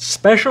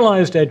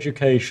 specialized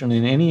education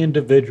in any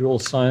individual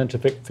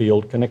scientific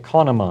field can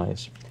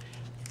economize.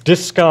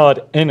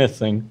 Discard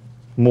anything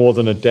more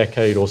than a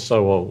decade or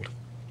so old.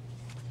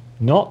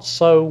 Not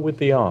so with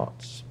the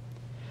arts.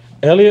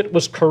 Eliot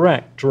was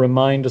correct to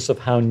remind us of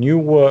how new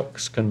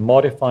works can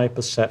modify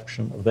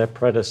perception of their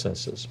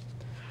predecessors.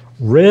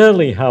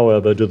 Rarely,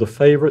 however, do the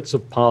favorites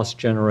of past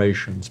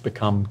generations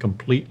become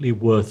completely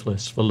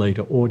worthless for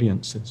later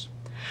audiences.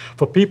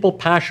 For people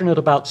passionate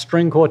about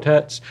string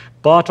quartets,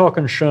 Bartók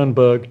and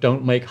Schoenberg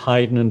don't make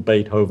Haydn and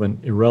Beethoven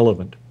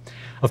irrelevant.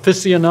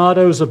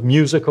 Aficionados of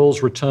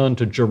musicals return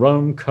to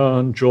Jerome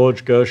Kern,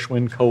 George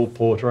Gershwin, Cole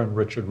Porter, and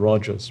Richard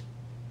Rodgers.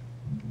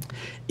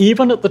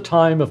 Even at the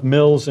time of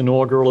Mill's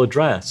inaugural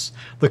address,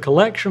 the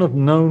collection of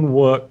known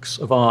works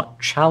of art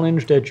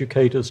challenged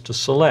educators to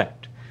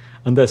select,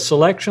 and their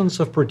selections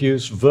have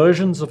produced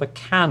versions of a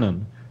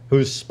canon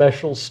whose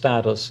special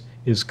status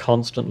is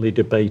constantly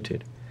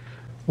debated.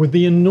 With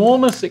the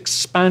enormous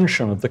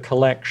expansion of the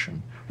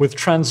collection, with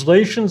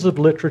translations of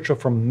literature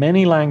from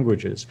many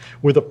languages,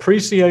 with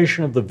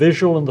appreciation of the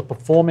visual and the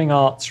performing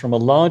arts from a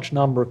large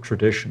number of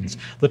traditions,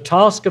 the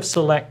task of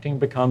selecting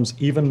becomes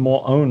even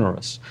more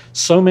onerous.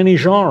 So many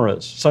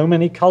genres, so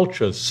many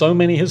cultures, so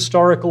many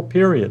historical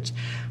periods.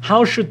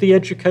 How should the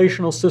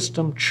educational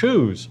system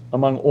choose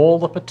among all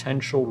the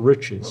potential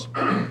riches?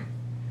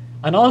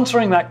 And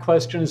answering that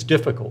question is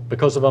difficult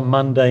because of a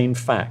mundane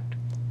fact.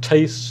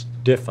 Tastes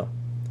differ.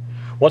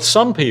 What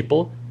some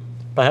people,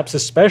 perhaps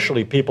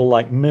especially people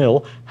like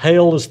Mill,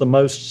 hail as the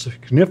most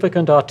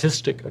significant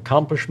artistic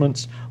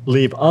accomplishments,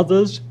 leave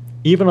others,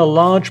 even a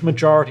large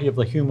majority of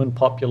the human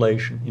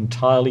population,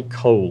 entirely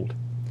cold.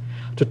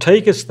 To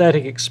take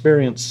aesthetic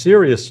experience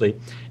seriously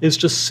is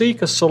to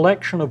seek a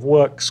selection of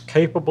works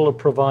capable of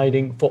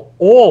providing for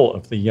all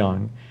of the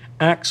young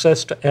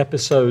access to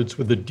episodes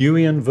with the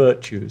Deweyan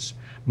virtues,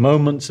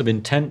 moments of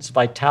intense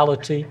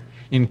vitality,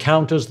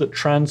 encounters that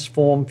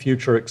transform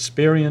future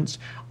experience,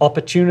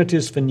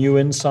 opportunities for new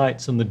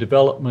insights, and the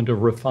development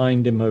of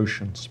refined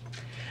emotions.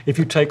 If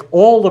you take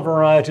all the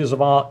varieties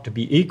of art to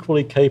be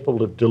equally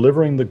capable of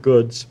delivering the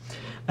goods,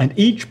 and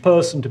each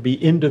person to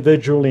be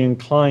individually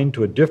inclined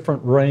to a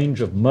different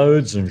range of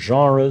modes and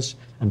genres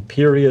and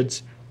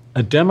periods,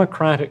 a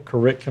democratic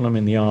curriculum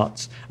in the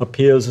arts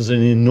appears as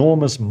an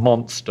enormous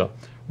monster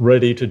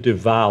ready to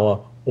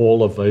devour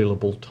all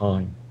available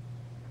time.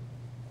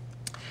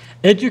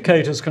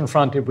 Educators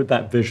confronted with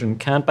that vision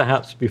can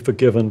perhaps be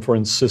forgiven for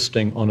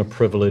insisting on a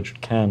privileged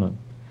canon.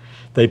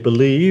 They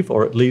believe,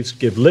 or at least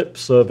give lip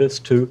service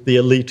to, the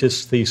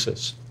elitist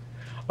thesis.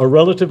 A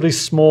relatively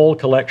small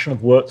collection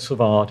of works of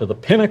art are the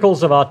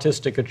pinnacles of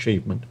artistic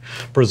achievement.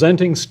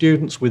 Presenting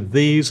students with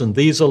these and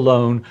these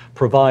alone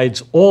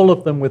provides all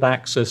of them with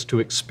access to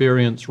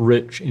experience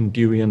rich in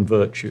Deweyan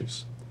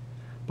virtues.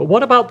 But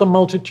what about the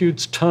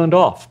multitudes turned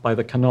off by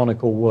the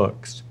canonical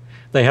works?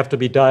 They have to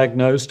be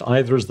diagnosed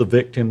either as the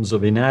victims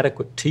of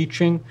inadequate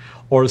teaching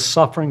or as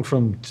suffering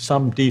from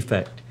some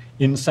defect,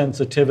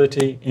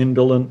 insensitivity,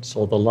 indolence,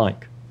 or the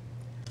like.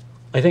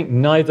 I think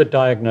neither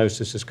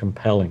diagnosis is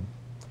compelling.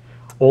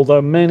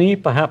 Although many,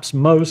 perhaps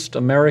most,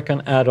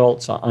 American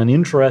adults are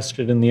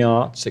uninterested in the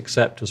arts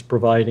except as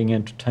providing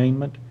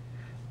entertainment,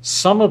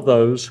 some of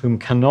those whom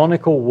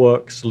canonical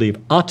works leave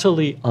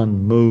utterly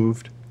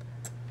unmoved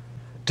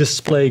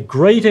display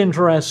great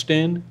interest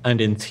in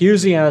and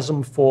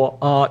enthusiasm for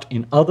art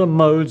in other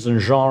modes and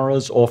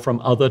genres or from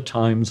other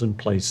times and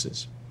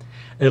places.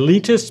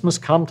 Elitists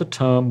must come to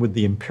terms with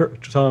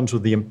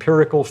the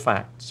empirical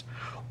facts.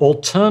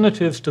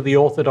 Alternatives to the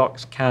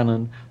orthodox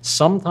canon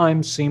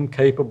sometimes seem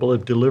capable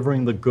of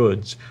delivering the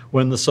goods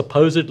when the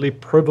supposedly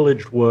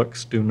privileged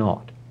works do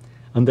not,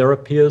 and there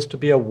appears to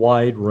be a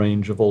wide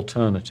range of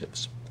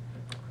alternatives.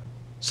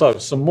 So,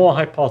 some more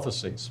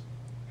hypotheses.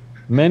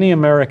 Many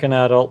American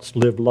adults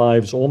live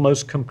lives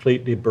almost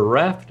completely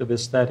bereft of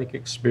aesthetic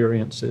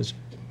experiences,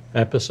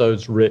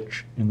 episodes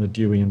rich in the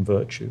Deweyan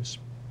virtues.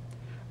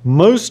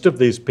 Most of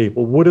these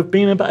people would have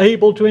been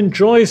able to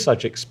enjoy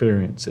such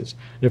experiences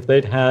if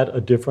they'd had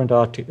a different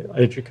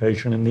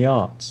education in the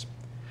arts.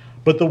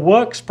 But the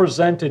works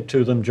presented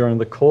to them during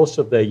the course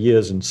of their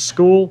years in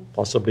school,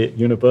 possibly at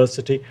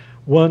university,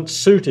 weren't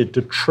suited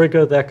to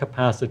trigger their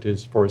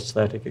capacities for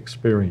aesthetic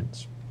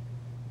experience.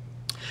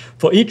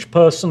 For each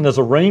person, there's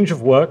a range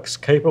of works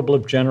capable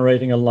of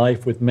generating a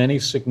life with many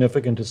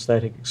significant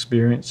aesthetic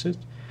experiences.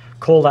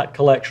 Call that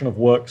collection of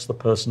works the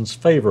person's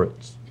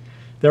favorites.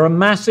 There are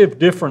massive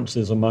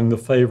differences among the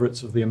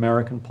favorites of the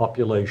American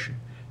population,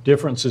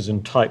 differences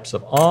in types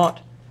of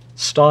art,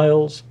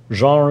 styles,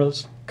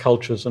 genres,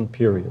 cultures, and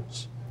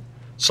periods.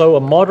 So a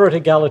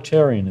moderate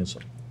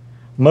egalitarianism.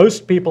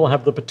 Most people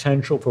have the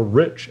potential for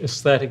rich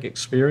aesthetic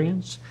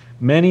experience.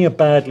 Many are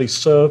badly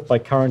served by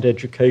current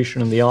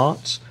education in the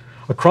arts.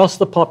 Across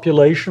the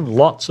population,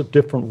 lots of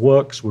different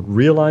works would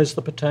realize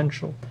the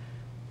potential.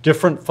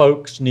 Different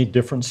folks need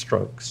different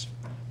strokes.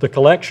 The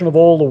collection of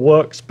all the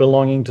works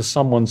belonging to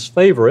someone's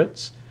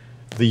favorites,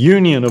 the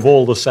union of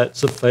all the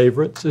sets of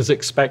favorites, is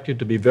expected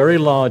to be very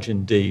large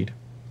indeed.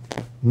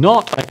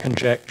 Not a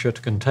conjecture to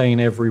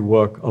contain every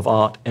work of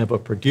art ever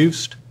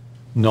produced,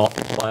 not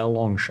by a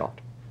long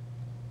shot.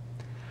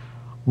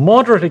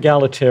 Moderate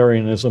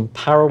egalitarianism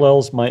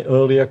parallels my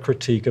earlier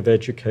critique of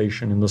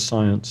education in the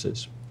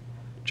sciences.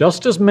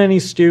 Just as many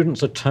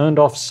students are turned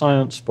off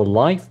science for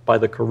life by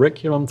the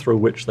curriculum through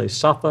which they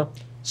suffer,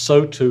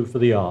 so too for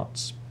the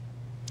arts.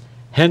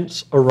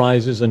 Hence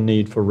arises a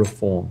need for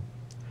reform.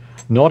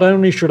 Not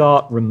only should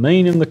art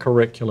remain in the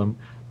curriculum,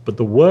 but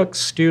the works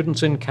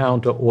students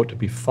encounter ought to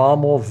be far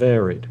more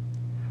varied.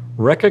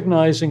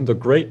 Recognizing the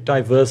great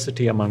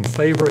diversity among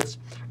favorites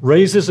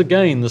raises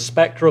again the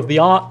specter of the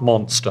art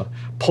monster,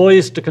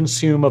 poised to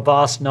consume a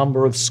vast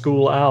number of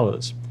school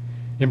hours.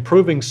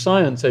 Improving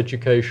science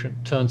education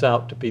turns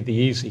out to be the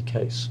easy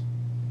case.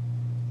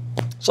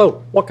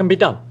 So, what can be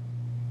done?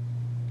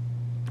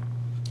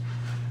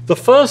 The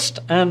first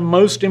and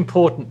most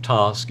important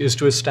task is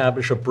to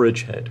establish a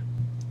bridgehead.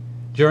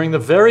 During the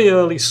very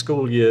early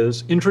school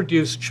years,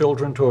 introduce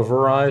children to a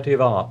variety of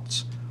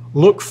arts.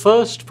 Look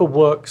first for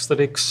works that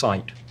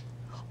excite.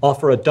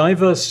 Offer a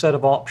diverse set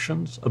of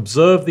options.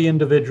 Observe the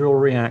individual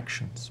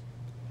reactions.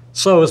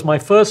 So, as my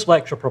first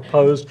lecture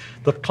proposed,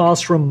 the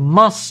classroom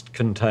must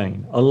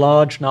contain a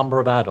large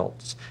number of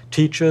adults,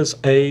 teachers,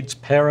 aides,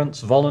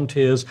 parents,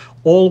 volunteers,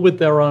 all with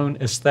their own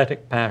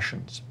aesthetic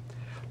passions.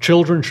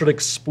 Children should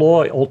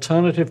explore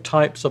alternative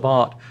types of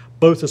art,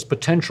 both as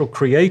potential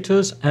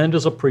creators and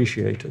as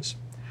appreciators.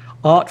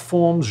 Art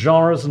forms,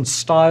 genres, and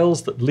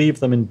styles that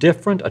leave them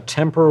indifferent are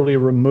temporarily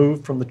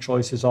removed from the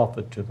choices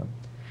offered to them.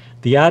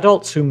 The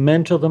adults who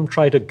mentor them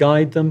try to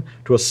guide them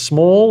to a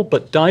small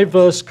but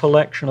diverse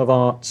collection of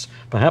arts,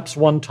 perhaps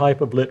one type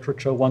of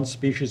literature, one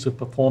species of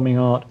performing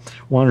art,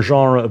 one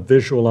genre of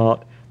visual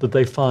art that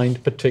they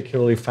find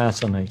particularly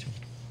fascinating.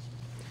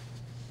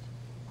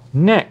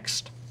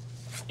 Next,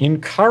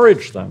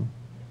 encourage them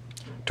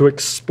to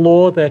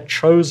explore their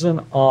chosen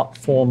art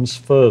forms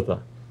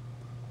further.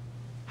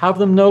 Have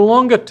them no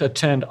longer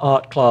attend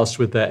art class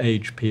with their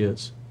age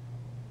peers.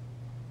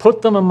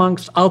 Put them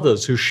amongst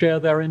others who share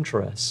their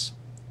interests.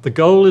 The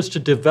goal is to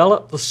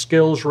develop the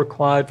skills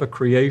required for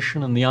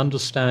creation and the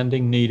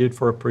understanding needed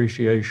for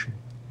appreciation.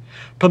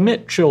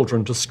 Permit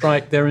children to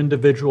strike their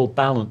individual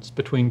balance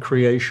between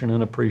creation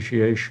and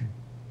appreciation.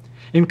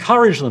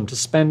 Encourage them to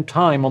spend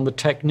time on the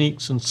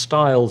techniques and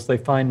styles they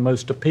find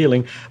most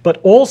appealing, but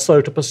also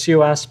to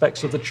pursue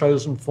aspects of the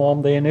chosen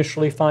form they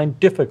initially find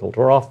difficult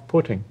or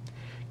off-putting.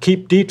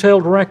 Keep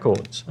detailed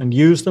records and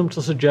use them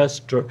to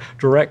suggest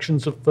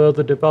directions of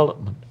further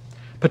development.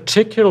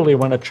 Particularly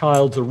when a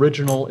child's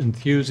original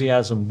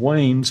enthusiasm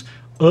wanes,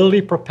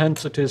 early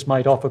propensities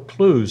might offer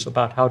clues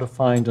about how to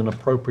find an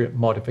appropriate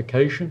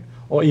modification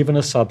or even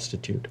a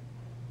substitute.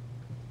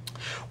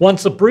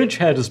 Once a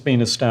bridgehead has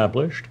been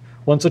established,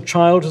 once a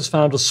child has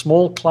found a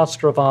small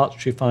cluster of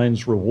arts she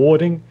finds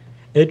rewarding,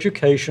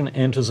 education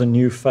enters a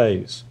new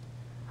phase.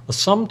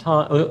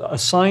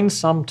 Assign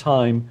some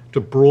time to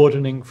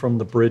broadening from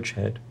the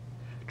bridgehead.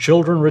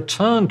 Children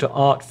return to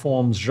art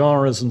forms,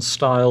 genres, and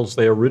styles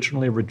they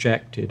originally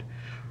rejected,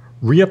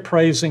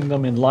 reappraising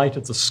them in light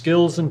of the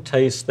skills and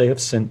tastes they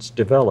have since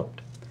developed.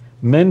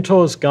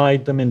 Mentors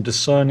guide them in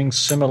discerning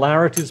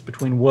similarities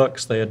between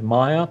works they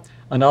admire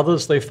and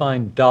others they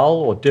find dull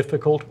or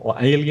difficult or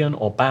alien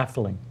or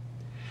baffling.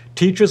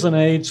 Teachers and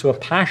aides who are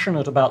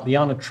passionate about the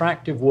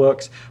unattractive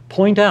works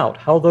point out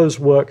how those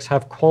works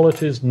have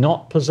qualities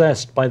not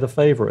possessed by the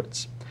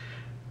favorites.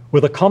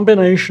 With a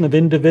combination of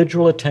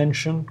individual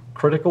attention,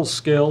 critical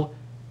skill,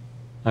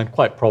 and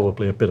quite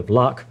probably a bit of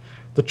luck,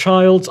 the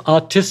child's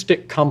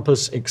artistic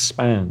compass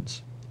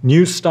expands.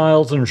 New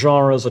styles and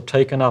genres are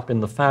taken up in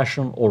the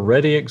fashion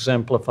already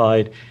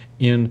exemplified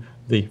in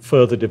the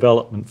further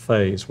development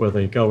phase, where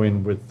they go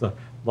in with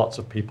lots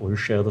of people who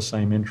share the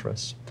same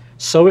interests.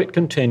 So it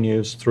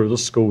continues through the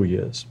school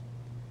years.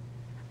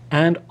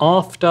 And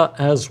after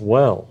as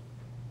well.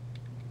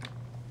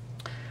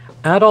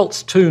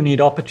 Adults too need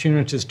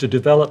opportunities to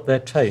develop their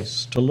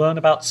tastes, to learn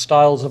about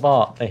styles of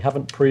art they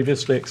haven't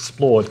previously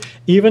explored,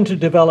 even to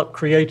develop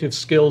creative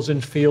skills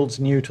in fields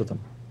new to them.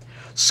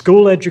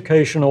 School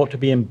education ought to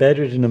be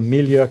embedded in a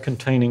milieu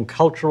containing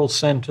cultural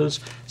centers,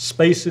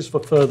 spaces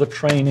for further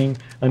training,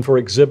 and for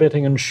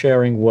exhibiting and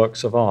sharing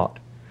works of art.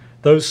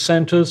 Those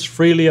centers,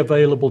 freely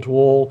available to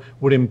all,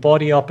 would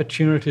embody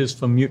opportunities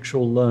for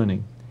mutual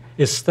learning.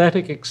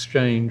 Aesthetic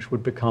exchange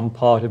would become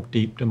part of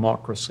deep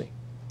democracy.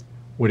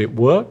 Would it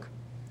work?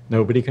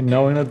 Nobody can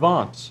know in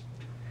advance.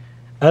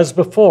 As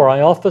before,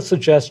 I offer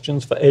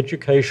suggestions for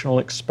educational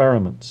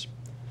experiments.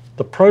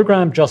 The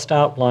program just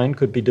outlined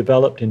could be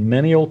developed in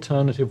many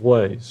alternative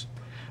ways,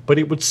 but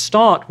it would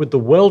start with the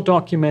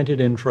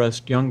well-documented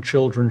interest young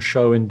children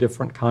show in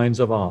different kinds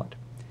of art.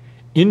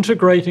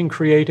 integrating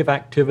creative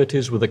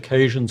activities with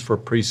occasions for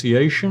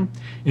appreciation,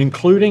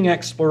 including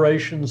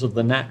explorations of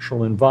the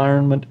natural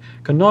environment,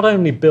 can not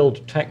only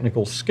build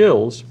technical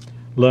skills,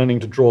 learning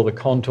to draw the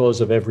contours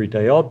of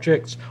everyday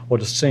objects or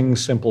to sing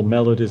simple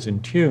melodies in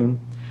tune,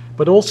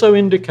 but also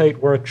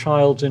indicate where a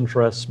child's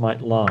interests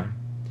might lie.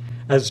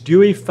 As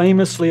Dewey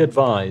famously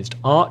advised,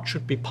 art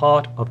should be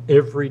part of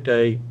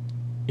everyday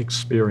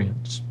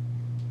experience.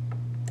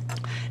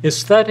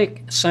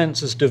 Aesthetic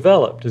sense is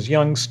developed as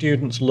young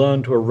students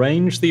learn to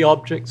arrange the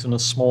objects in a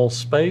small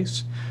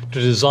space, to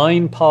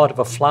design part of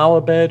a flower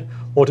bed,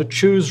 or to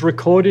choose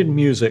recorded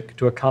music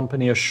to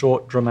accompany a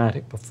short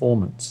dramatic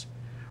performance.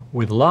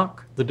 With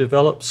luck, the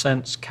developed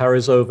sense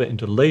carries over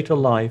into later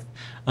life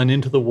and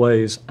into the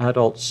ways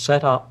adults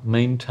set up,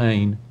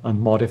 maintain,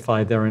 and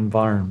modify their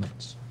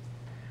environments.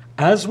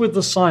 As with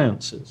the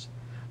sciences,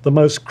 the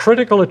most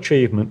critical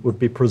achievement would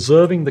be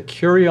preserving the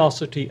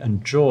curiosity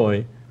and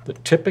joy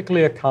that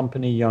typically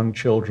accompany young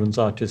children's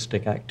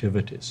artistic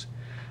activities.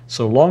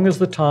 So long as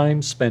the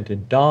time spent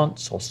in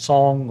dance or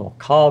song or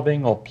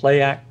carving or play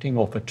acting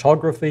or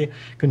photography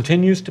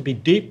continues to be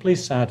deeply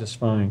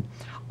satisfying,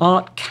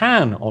 art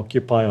can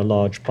occupy a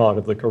large part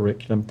of the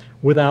curriculum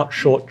without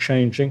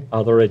shortchanging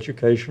other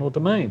educational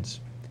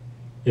domains.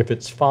 If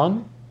it's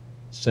fun,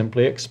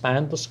 simply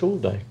expand the school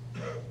day.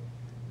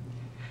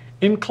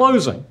 In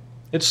closing,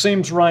 it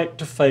seems right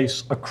to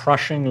face a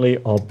crushingly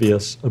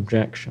obvious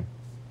objection.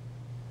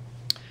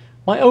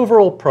 My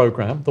overall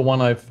program, the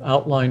one I've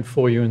outlined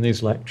for you in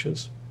these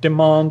lectures,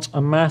 demands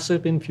a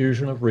massive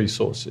infusion of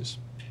resources.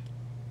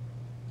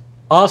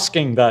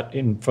 Asking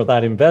for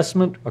that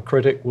investment, a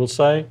critic will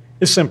say,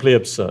 is simply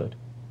absurd.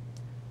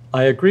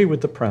 I agree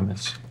with the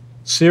premise.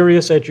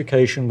 Serious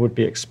education would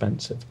be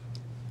expensive.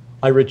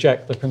 I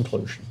reject the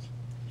conclusion.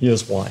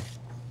 Here's why.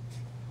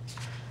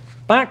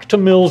 Back to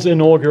Mill's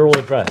inaugural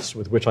address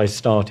with which I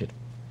started.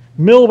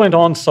 Mill went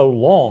on so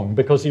long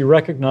because he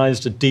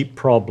recognized a deep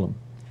problem.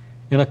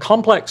 In a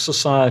complex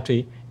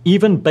society,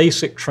 even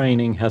basic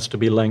training has to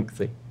be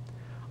lengthy.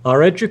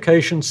 Our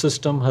education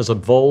system has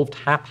evolved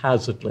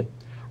haphazardly,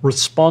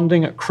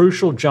 responding at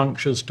crucial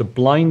junctures to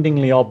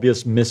blindingly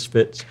obvious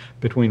misfits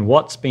between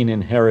what's been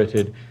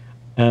inherited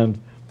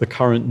and the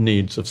current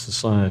needs of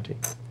society.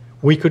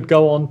 We could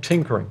go on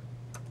tinkering.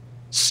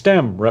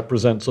 STEM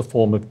represents a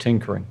form of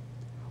tinkering.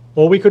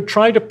 Or we could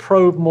try to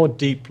probe more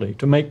deeply,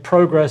 to make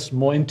progress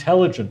more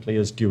intelligently,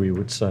 as Dewey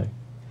would say.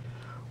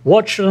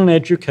 What should an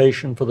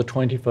education for the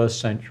 21st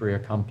century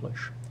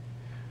accomplish?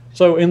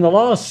 So in the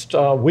last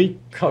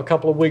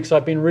couple of weeks,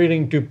 I've been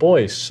reading Du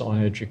Bois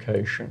on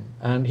education,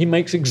 and he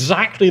makes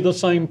exactly the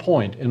same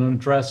point in an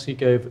address he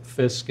gave at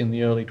Fisk in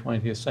the early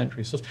 20th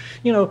century. He says,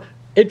 you know,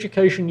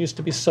 education used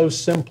to be so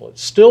simple.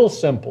 It's still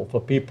simple for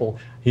people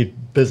he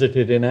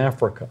visited in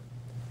Africa.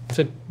 He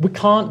said, we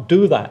can't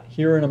do that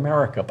here in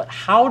America, but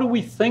how do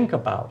we think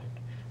about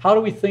it? How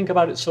do we think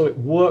about it so it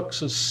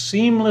works as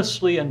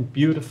seamlessly and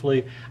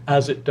beautifully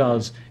as it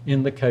does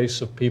in the case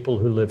of people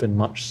who live in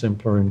much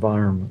simpler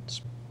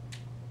environments?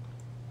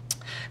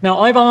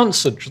 Now, I've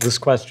answered this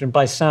question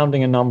by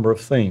sounding a number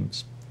of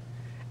themes.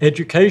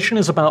 Education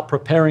is about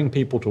preparing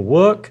people to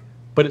work,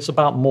 but it's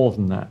about more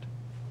than that.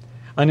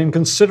 And in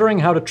considering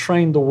how to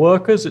train the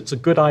workers, it's a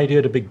good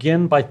idea to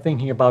begin by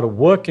thinking about a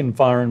work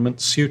environment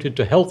suited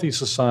to healthy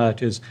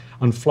societies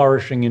and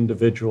flourishing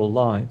individual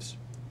lives.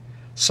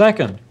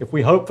 Second, if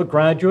we hope for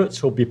graduates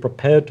who'll be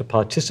prepared to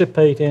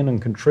participate in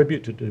and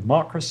contribute to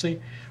democracy,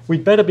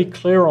 we'd better be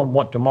clear on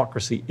what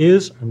democracy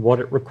is and what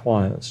it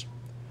requires.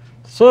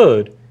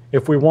 Third,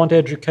 if we want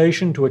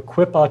education to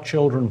equip our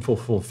children for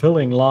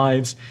fulfilling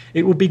lives,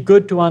 it would be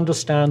good to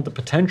understand the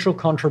potential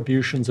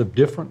contributions of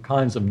different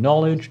kinds of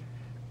knowledge,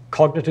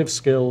 cognitive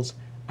skills,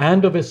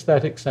 and of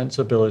aesthetic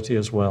sensibility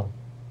as well.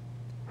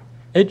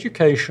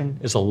 Education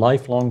is a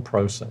lifelong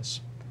process.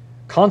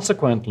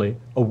 Consequently,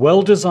 a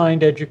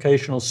well-designed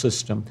educational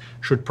system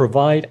should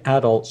provide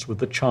adults with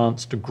the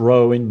chance to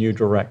grow in new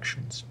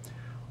directions.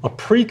 A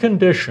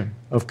precondition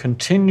of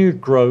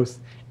continued growth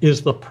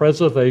is the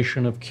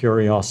preservation of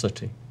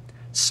curiosity,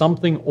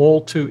 something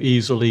all too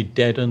easily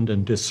deadened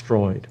and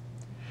destroyed.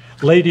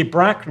 Lady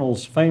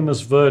Bracknell's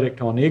famous verdict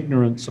on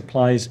ignorance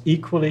applies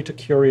equally to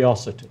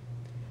curiosity.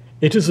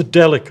 It is a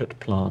delicate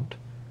plant.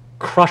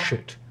 Crush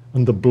it,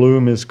 and the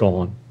bloom is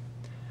gone.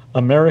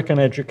 American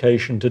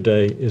education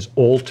today is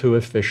all too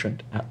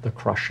efficient at the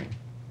crushing.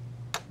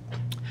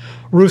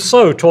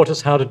 Rousseau taught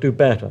us how to do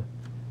better.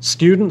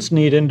 Students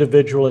need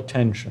individual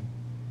attention.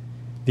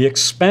 The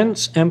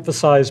expense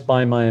emphasized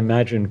by my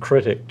imagined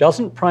critic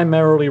doesn't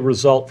primarily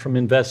result from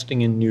investing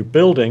in new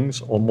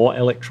buildings or more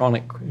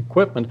electronic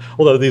equipment,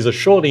 although these are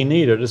surely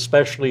needed,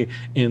 especially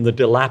in the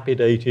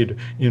dilapidated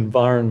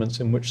environments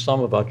in which some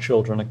of our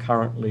children are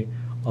currently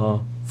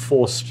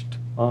forced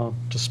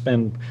to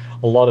spend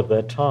a lot of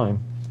their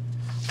time.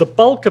 The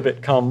bulk of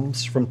it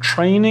comes from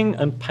training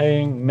and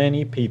paying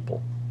many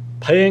people,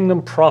 paying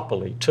them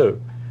properly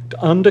too, to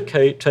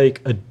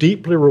undertake a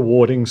deeply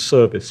rewarding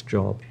service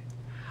job.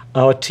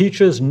 Our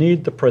teachers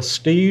need the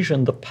prestige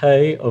and the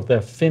pay of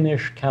their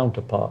Finnish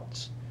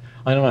counterparts.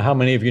 I don't know how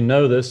many of you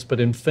know this, but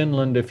in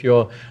Finland, if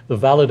you're the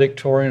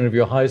valedictorian of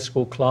your high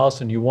school class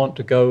and you want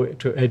to go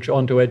to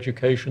onto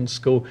education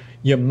school,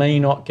 you may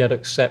not get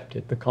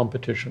accepted. The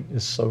competition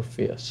is so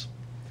fierce.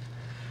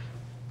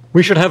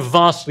 We should have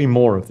vastly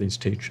more of these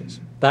teachers.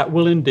 That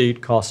will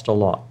indeed cost a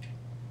lot.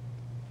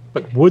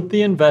 But would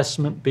the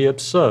investment be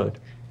absurd?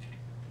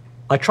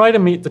 I try to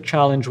meet the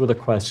challenge with a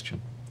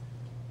question.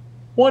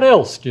 What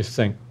else do you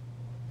think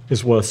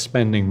is worth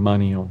spending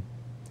money on?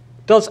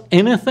 Does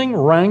anything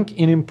rank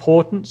in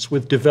importance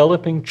with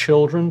developing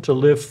children to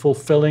live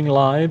fulfilling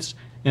lives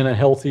in a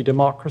healthy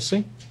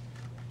democracy?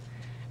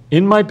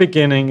 In my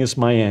beginning is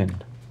my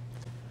end.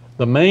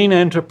 The main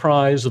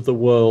enterprise of the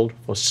world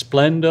for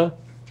splendor,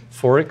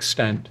 for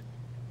extent,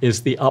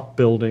 is the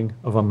upbuilding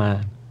of a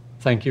man.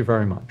 Thank you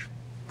very much.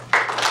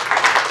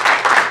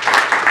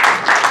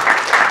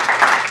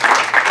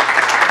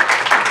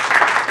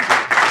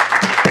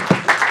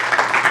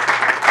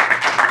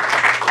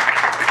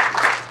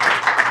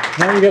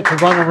 Now you get to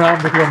run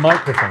around with your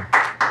microphone.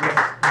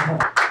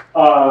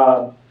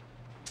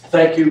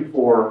 Thank you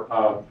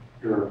for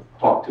your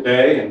talk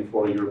today and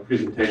for your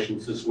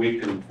presentations this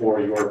week and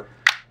for your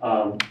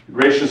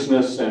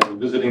graciousness in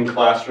visiting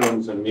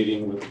classrooms and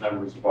meeting with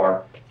members of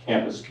our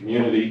campus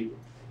community.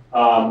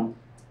 I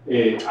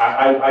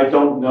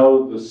don't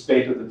know the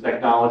state of the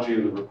technology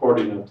of the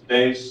recording of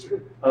today's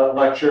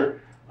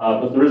lecture,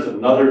 but there is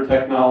another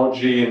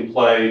technology in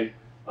play,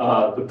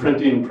 the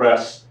printing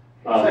press.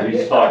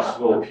 These talks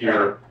will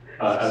appear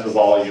as a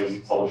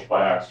volume published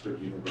by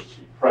Oxford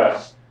University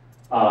Press.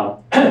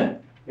 In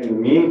the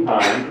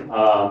meantime,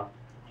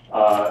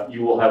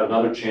 you will have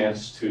another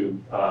chance to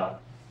have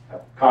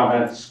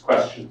comments,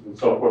 questions, and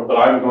so forth, but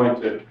I'm going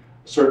to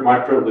assert my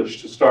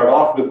privilege to start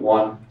off with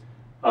one.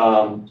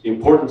 The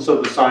importance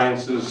of the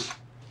sciences,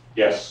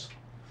 yes.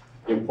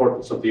 The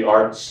importance of the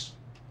arts,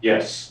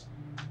 yes.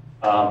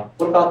 What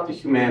about the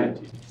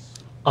humanities?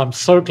 I'm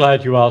so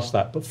glad you asked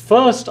that. But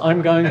first,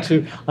 I'm going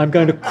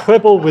to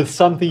quibble with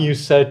something you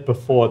said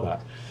before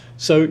that.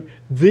 So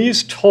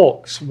these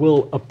talks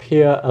will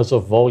appear as a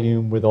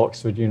volume with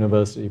Oxford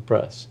University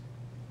Press.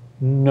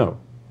 No.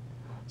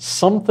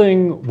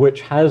 Something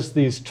which has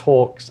these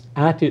talks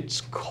at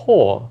its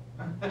core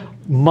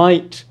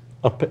might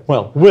appear,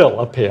 well,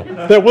 will appear.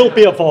 There will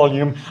be a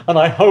volume, and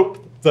I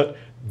hope that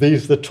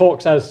the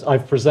talks as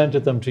I've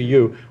presented them to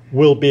you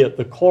will be at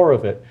the core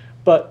of it.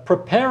 But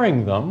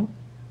preparing them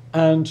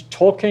and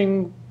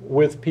talking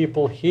with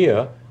people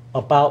here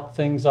about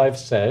things I've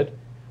said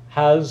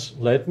has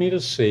led me to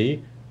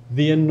see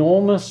the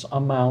enormous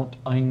amount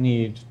I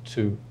need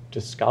to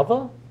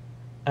discover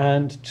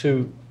and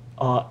to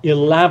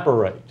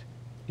elaborate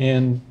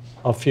in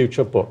a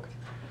future book.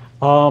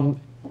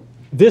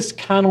 This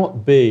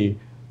cannot be,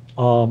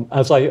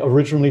 as I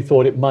originally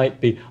thought it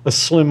might be, a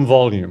slim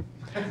volume.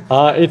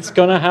 It's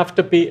going to have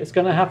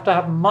to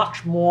have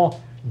much more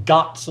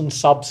guts and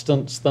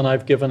substance than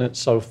I've given it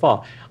so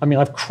far. I mean,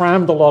 I've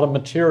crammed a lot of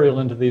material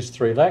into these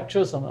 3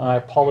 lectures, and I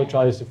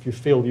apologize if you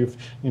feel you've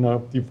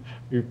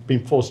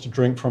been forced to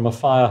drink from a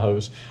fire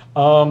hose.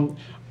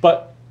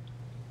 But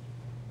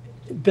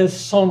there's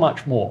so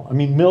much more. I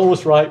mean, Mill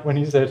was right when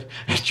he said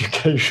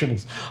education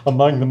is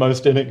among the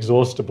most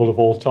inexhaustible of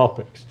all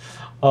topics.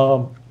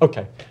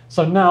 Okay,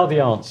 so now the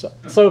answer.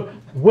 So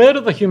where do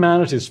the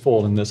humanities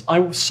fall in this?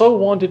 I so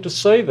wanted to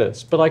say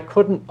this, but I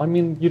couldn't. I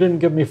mean, you didn't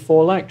give me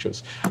 4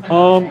 lectures.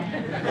 And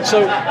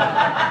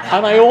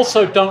I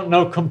also don't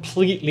know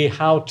completely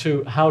how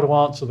to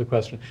answer the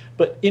question.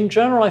 But in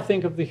general, I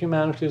think of the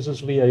humanities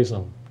as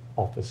liaison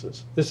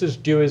officers. This is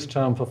Dewey's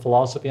term for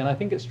philosophy, and I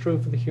think it's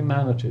true for the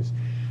humanities.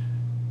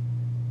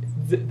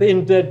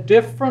 In their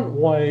different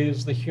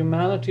ways, the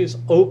humanities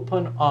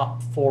open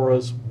up for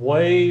us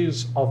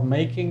ways of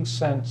making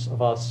sense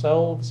of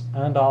ourselves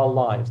and our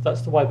lives.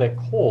 That's why they're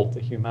called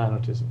the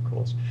humanities, of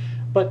course.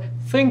 But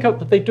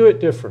they do it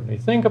differently.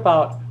 Think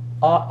about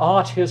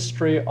art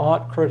history,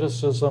 art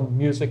criticism,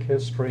 music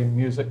history,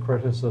 music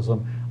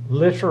criticism,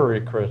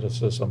 literary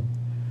criticism.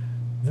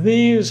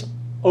 These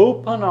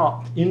open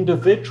up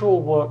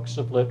individual works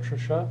of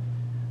literature.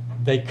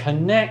 They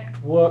connect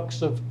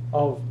works of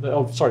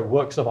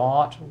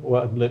art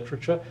or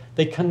literature.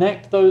 They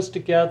connect those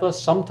together.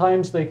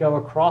 Sometimes they go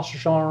across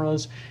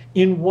genres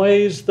in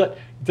ways that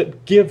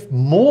give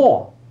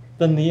more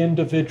than the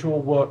individual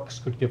works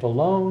could give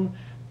alone.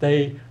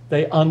 They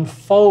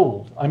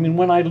unfold. I mean,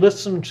 when I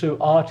listen to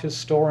art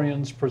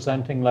historians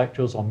presenting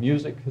lectures or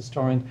music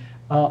historians,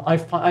 I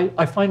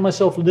find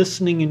myself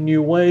listening in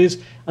new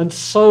ways, and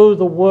so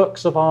the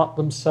works of art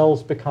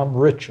themselves become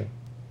richer.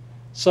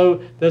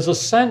 So there's a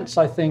sense,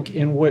 I think,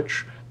 in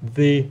which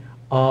the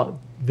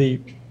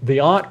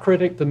art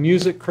critic, the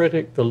music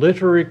critic, the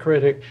literary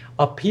critic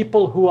are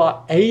people who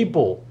are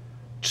able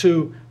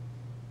to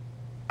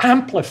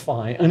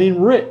amplify and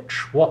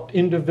enrich what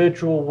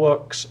individual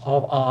works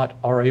of art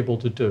are able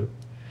to do.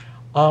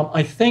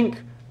 I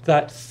think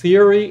that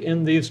theory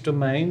in these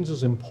domains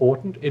is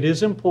important. It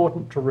is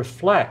important to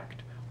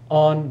reflect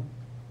on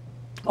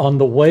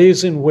the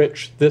ways in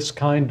which this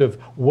kind of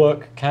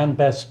work can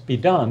best be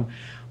done.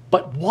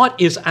 But what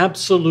is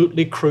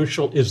absolutely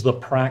crucial is the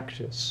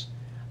practice.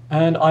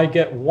 And I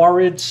get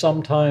worried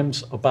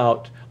sometimes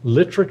about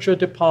literature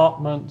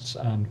departments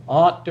and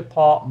art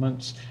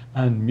departments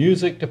and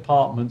music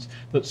departments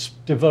that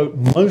devote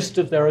most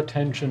of their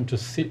attention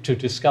to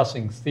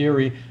discussing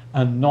theory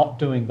and not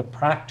doing the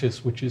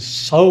practice, which is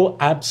so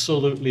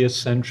absolutely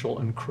essential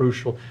and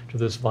crucial to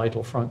this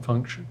vital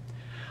function.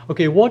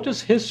 Okay, what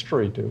does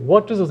history do?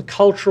 What do the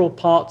cultural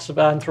parts of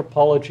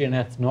anthropology and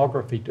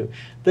ethnography do?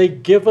 They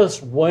give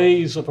us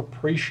ways of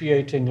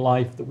appreciating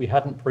life that we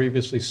hadn't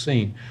previously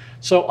seen.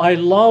 So I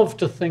love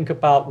to think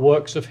about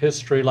works of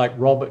history like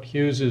Robert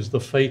Hughes's The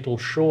Fatal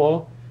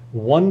Shore,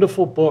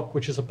 wonderful book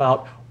which is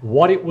about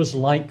what it was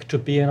like to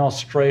be in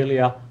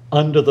Australia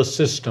under the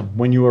system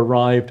when you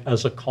arrived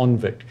as a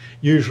convict,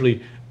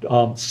 usually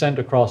sent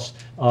across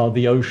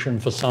the ocean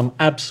for some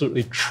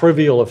absolutely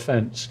trivial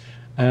offense,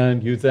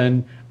 and you're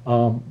then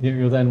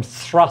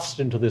thrust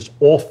into this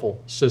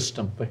awful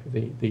system,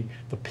 the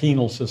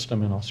penal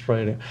system in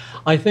Australia.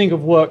 I think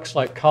of works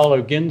like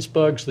Carlo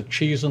Ginzburg's The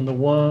Cheese and the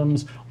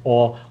Worms,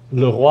 or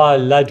Leroy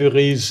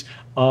Ladury's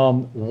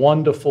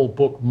wonderful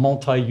book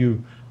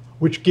Montaillou,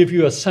 which give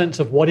you a sense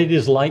of what it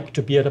is like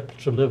to be at a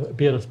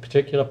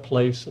particular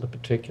place at a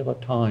particular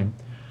time.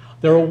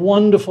 There are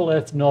wonderful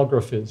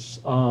ethnographies.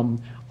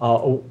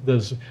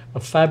 There's a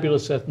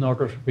fabulous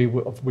ethnography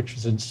which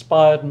has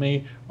inspired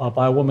me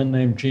by a woman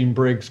named Jean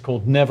Briggs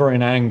called Never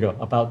in Anger,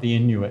 about the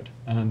Inuit.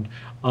 And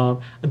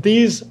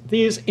these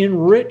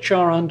enrich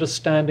our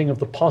understanding of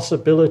the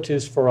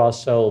possibilities for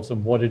ourselves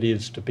and what it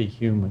is to be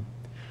human.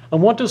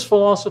 And what does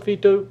philosophy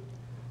do?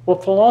 Well,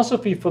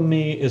 philosophy for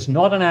me is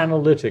not an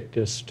analytic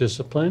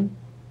discipline.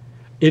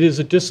 It is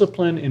a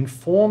discipline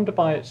informed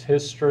by its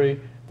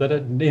history that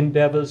it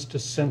endeavors to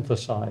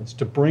synthesize,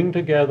 to bring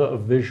together a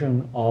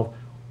vision of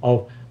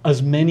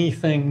as many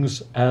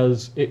things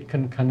as it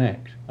can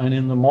connect. And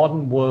in the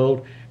modern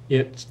world,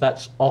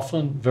 that's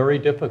often very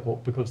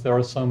difficult because there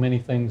are so many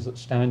things that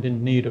stand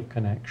in need of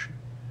connection.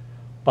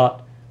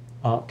 But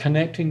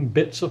connecting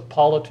bits of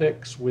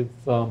politics with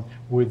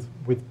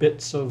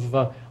bits of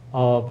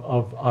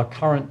our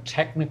current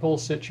technical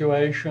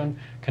situation,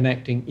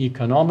 connecting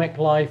economic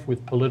life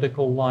with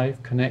political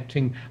life,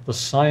 connecting the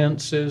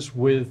sciences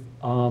with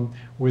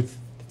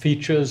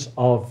features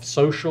of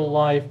social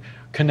life,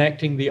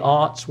 connecting the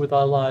arts with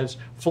our lives.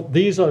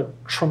 These are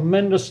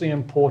tremendously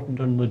important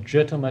and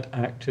legitimate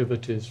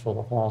activities for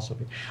the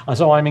philosophy. And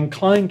so I'm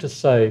inclined to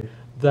say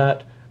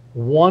that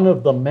one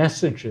of the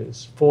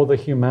messages for the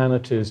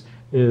humanities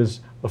is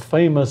a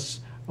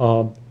famous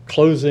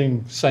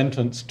closing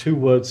sentence,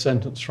 two-word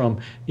sentence from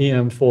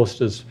E.M.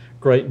 Forster's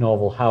great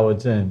novel,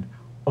 Howard's End,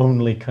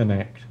 only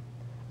connect.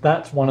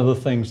 That's one of the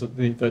things that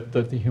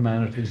the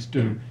humanities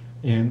do,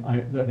 and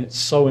it's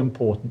so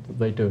important that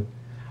they do.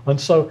 And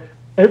so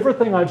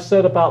everything I've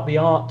said about the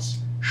arts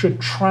should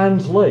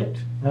translate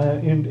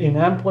in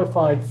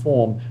amplified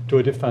form to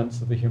a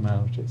defense of the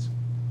humanities.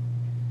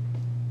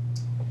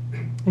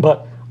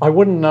 But I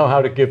wouldn't know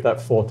how to give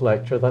that fourth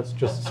lecture. That's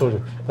just sort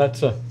of,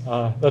 that's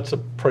a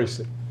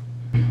process.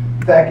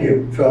 Thank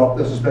you, Phil.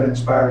 This has been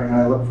inspiring,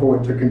 and I look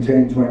forward to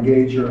continuing to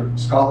engage your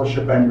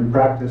scholarship and your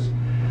practice.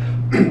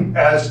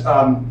 As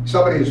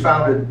somebody who's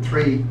founded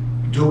 3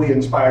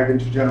 Dewey-inspired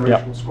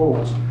intergenerational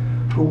schools,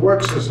 who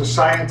works as a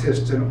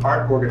scientist in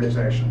art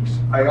organizations,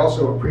 I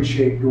also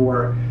appreciate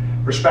your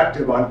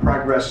perspective on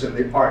progress in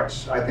the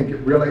arts. I think it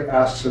really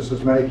asks us,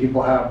 as many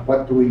people have,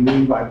 what do we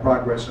mean by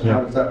progress and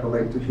how does that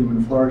relate to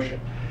human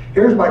flourishing?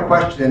 Here's my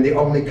question in the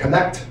only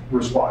connect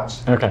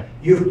response. Okay.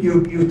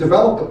 You've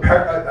developed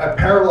a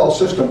parallel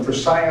system for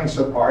science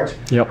and art.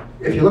 Yep.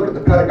 If you look at the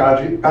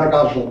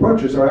pedagogical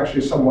approaches, they're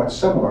actually somewhat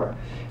similar.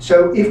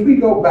 So if we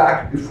go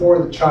back before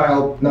the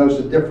child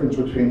knows the difference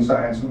between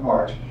science and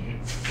art,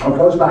 or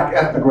goes back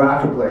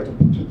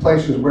ethnographically to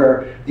places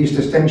where these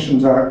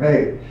distinctions aren't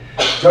made,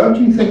 don't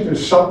you think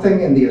there's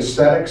something in the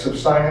aesthetics of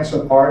science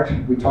and art,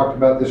 we talked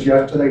about this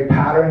yesterday,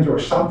 patterns or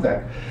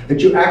something, that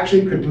you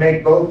actually could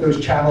make both those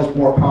channels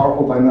more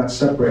powerful by not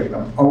separating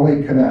them,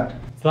 only connect?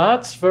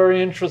 That's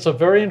very interesting, a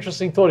very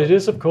interesting thought. It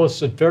is, of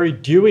course, a very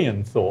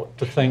Deweyan thought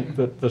to think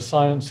that the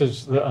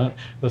sciences, the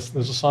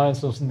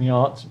sciences and the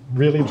arts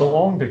really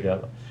belong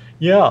together.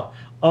 Yeah,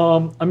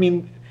 I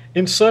mean,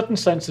 in certain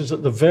senses,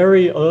 at the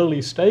very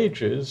early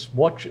stages,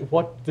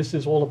 what this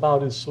is all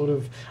about is sort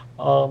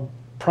of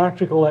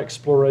practical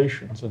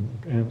explorations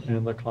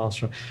in the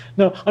classroom.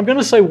 Now, I'm going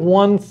to say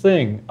one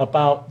thing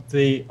about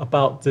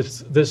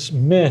this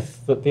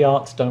myth that the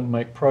arts don't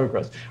make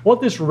progress. What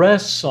this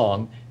rests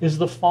on is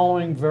the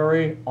following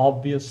very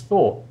obvious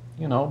thought.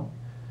 You know,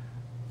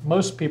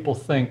 most people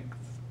think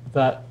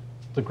that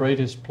the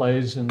greatest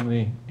plays in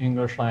the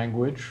English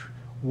language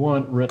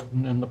weren't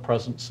written in the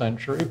present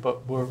century,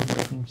 but were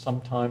written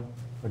some time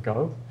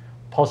ago,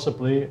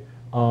 possibly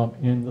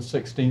in the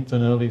 16th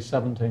and early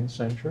 17th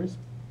centuries,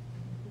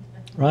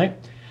 right?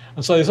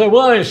 And so they say,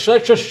 well, it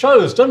just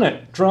shows, doesn't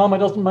it? Drama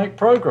doesn't make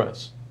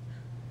progress.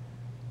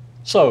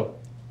 So,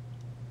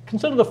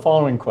 consider the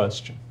following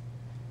question.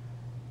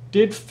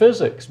 did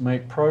physics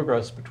make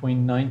progress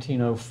between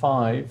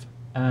 1905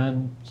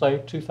 and,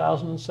 say,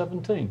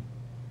 2017?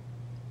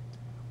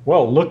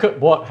 Well, look at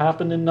what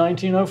happened in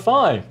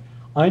 1905.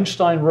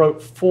 Einstein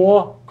wrote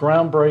 4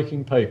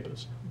 groundbreaking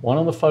papers, one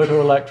on the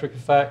photoelectric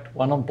effect,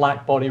 one on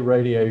black body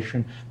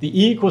radiation, the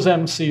E equals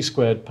mc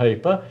squared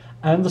paper,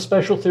 and the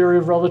special theory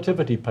of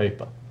relativity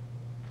paper.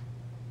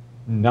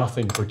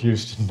 Nothing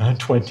produced in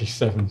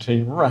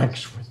 2017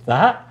 ranks with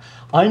that.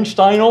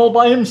 Einstein all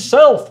by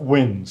himself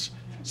wins.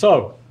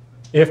 So,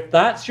 if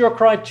that's your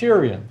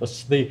criterion,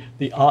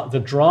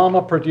 the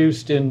drama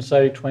produced in,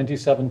 say,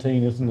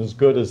 2017 isn't as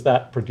good as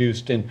that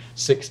produced in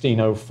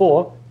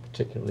 1604,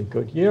 particularly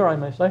good year, I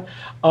may say,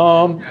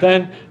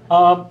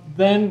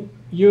 then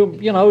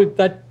you know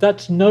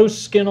that's no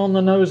skin on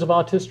the nose of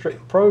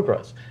artistic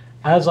progress.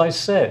 As I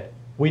said,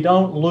 we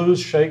don't lose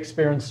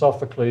Shakespeare and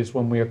Sophocles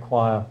when we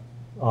acquire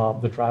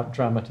the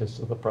dramatists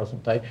of the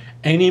present day,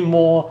 any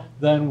more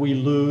than we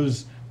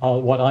lose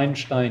what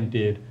Einstein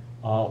did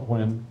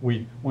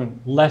when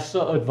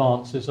lesser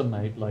advances are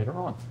made later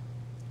on.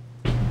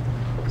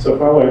 So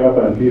following up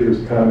on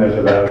Peter's comment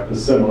about the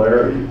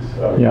similarities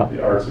of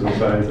the arts and the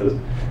sciences,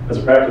 as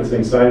a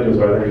practicing scientist,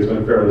 I think he's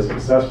been fairly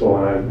successful,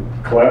 and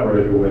I've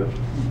collaborated with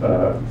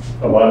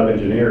a lot of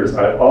engineers.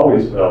 I've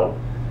always felt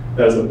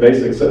that as a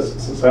basic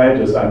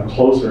scientist, I'm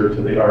closer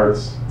to the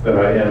arts than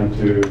I am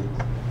to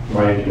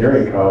my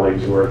engineering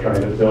colleagues who are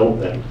trying to build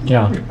things.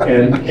 Yeah.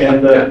 And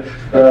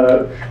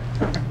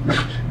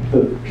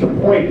the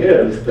point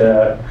is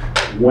that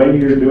when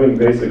you're doing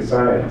basic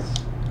science,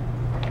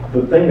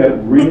 the thing that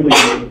really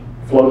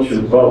floats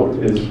your boat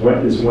is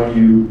when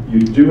you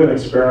do an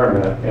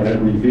experiment and it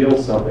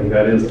reveals something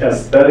that is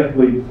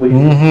aesthetically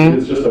pleasing.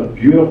 It's just a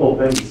beautiful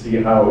thing to see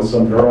how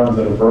some neurons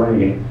in a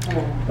brain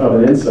of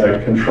an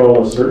insect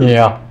control a certain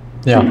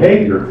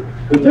behavior.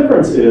 The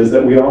difference is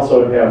that we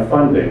also have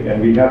funding,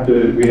 and we have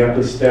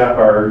to staff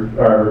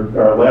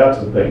our labs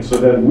and things. So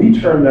then we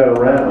turn that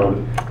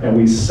around and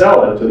we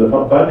sell it to the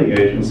funding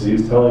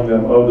agencies, telling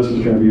them, oh, this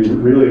is going to be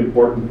really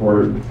important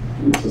for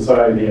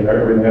society and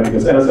everything.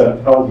 Because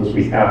NSF tells us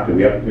we have to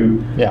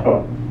do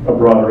a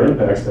broader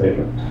impact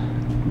statement.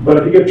 But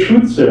if you give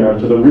truth serum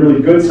to the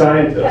really good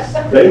scientists,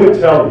 they would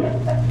tell you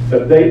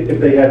that if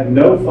they had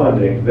no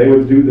funding, they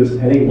would do this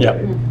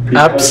anyway.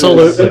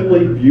 Absolutely. It's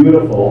simply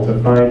beautiful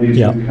to find these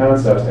new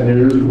concepts, and it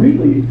is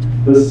really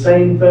the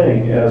same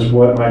thing as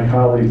what my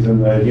colleagues in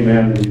the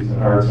humanities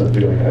and arts are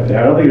doing. I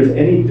don't think there's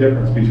any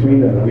difference between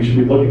them, and we should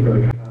be looking for the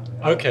content.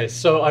 Okay,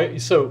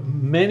 so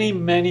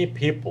many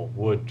people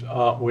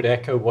would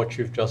echo what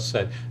you've just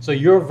said. So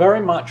you're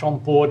very much on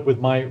board with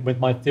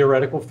my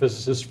theoretical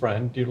physicist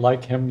friend. You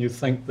like him. You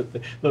think that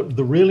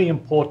the really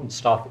important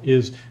stuff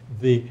is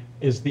the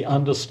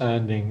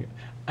understanding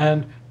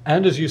and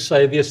as you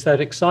say, the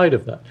aesthetic side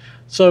of that.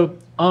 So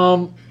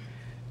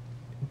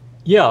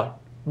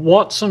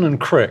Watson and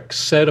Crick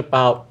said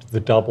about the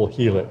double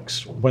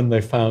helix when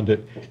they found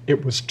it,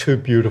 it was too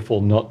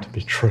beautiful not to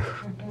be true.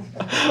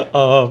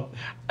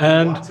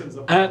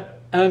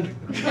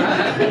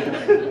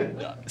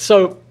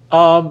 So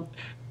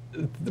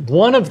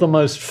one of the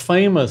most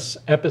famous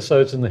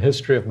episodes in the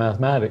history of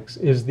mathematics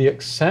is the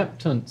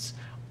acceptance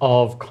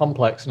of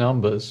complex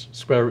numbers,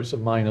 square roots of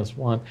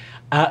 -1,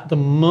 at the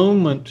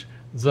moment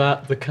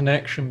that the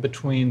connection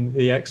between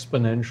the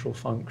exponential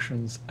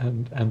functions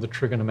and the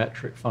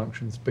trigonometric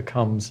functions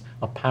becomes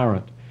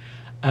apparent.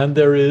 And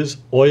there is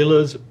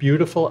Euler's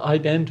beautiful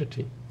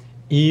identity.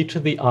 E to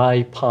the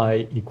I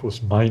pi equals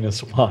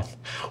 -1.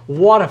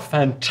 What a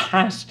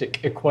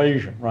fantastic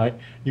equation, right?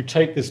 You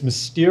take this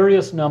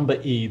mysterious number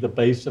E, the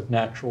base of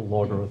natural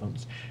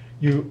logarithms,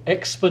 you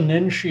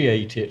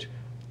exponentiate it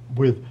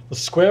with the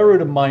square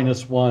root of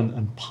 -1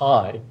 and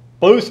pi,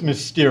 both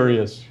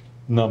mysterious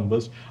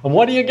numbers, and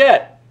what do you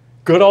get?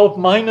 Good old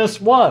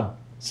 -1,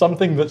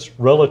 something that's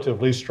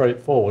relatively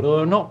straightforward,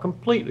 although not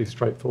completely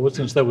straightforward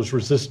since there was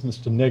resistance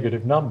to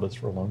negative numbers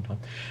for a long time.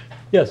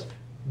 Yes.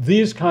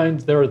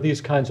 There are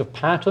these kinds of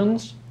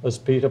patterns, as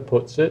Peter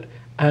puts it,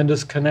 and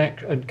as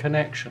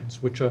connections,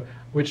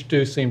 which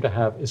do seem to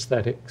have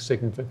aesthetic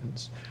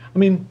significance. I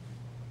mean,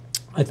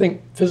 I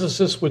think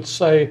physicists would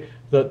say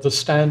that the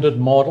standard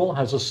model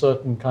has a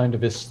certain kind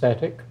of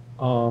aesthetic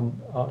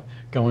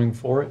going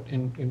for it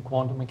in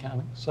quantum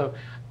mechanics. So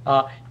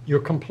you're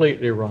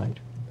completely right.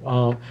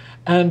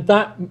 And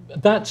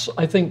that's,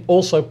 I think,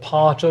 also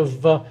part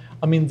of,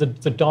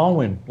 the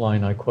Darwin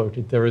line I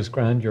quoted, there is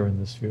grandeur in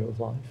this view of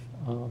life.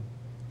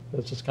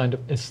 There's this kind of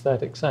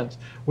aesthetic sense,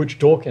 which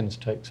Dawkins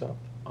takes up.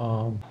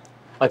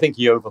 I think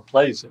he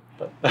overplays it,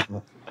 but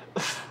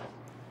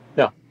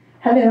yeah.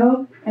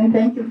 Hello, and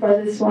thank you for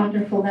this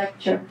wonderful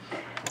lecture.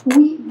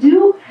 We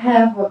do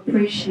have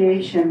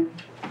appreciation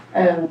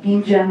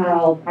in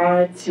general,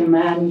 arts,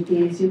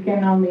 humanities. You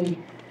can only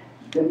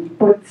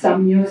put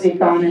some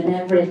music on and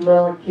every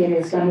little kid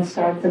is going to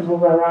start to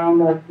move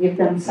around, or give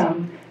them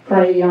some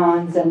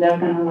crayons and they're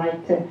going to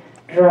like to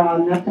draw,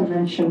 not to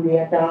mention the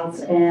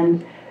adults.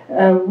 And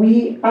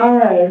We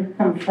are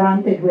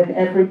confronted with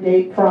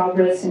everyday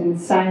progress in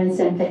science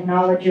and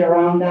technology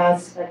around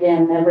us.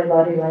 Again,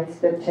 everybody likes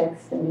to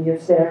text and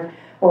use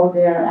all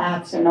their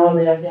apps and all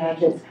their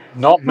gadgets.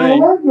 Not me.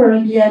 However,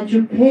 the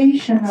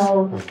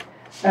educational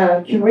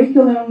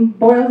curriculum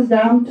boils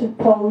down to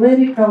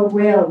political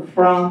will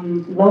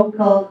from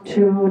local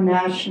to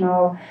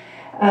national.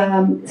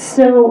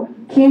 So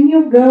can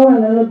you go a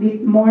little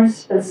bit more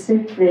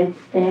specific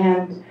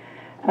and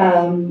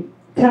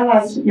tell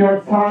us your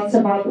thoughts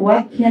about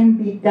what can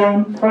be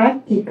done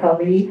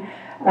practically,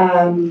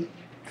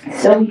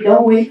 so we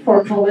don't wait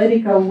for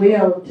political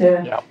will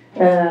to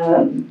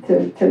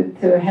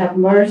have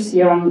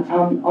mercy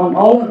on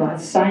all of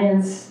us,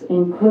 science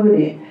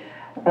included,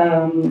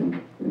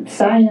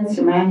 science,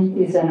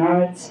 humanities, and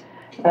arts,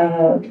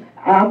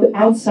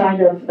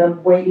 outside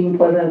of waiting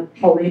for the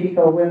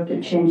political will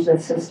to change the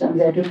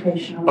systems,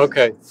 educational.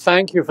 Okay,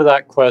 thank you for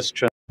that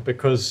question,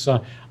 because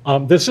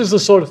this is the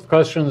sort of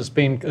question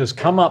has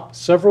come up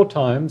several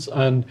times,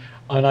 and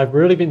I've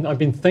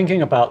been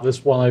thinking about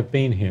this while I've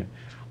been here,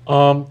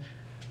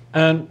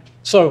 and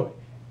so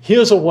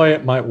here's a way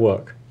it might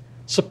work.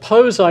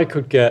 Suppose I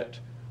could get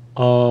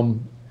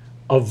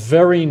a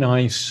very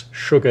nice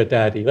sugar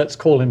daddy, let's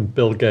call him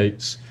Bill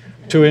Gates,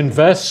 to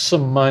invest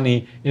some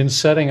money in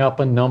setting up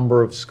a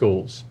number of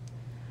schools.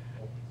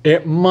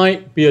 It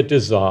might be a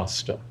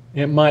disaster.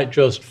 It might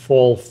just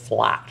fall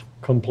flat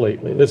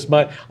completely. This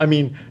might, I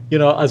mean, you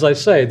know, as I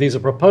say, these are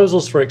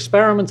proposals for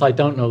experiments. I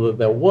don't know that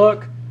they'll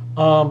work.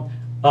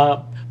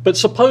 But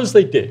suppose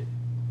they did,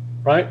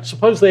 right?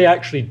 Suppose they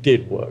actually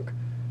did work.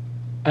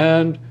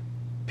 And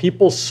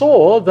people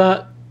saw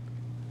that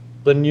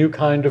the new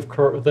kind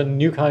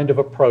of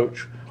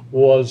approach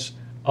was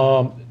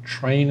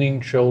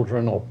training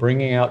children or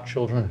bringing out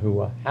children who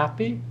were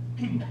happy,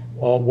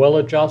 or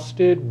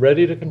well-adjusted,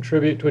 ready to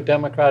contribute to a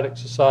democratic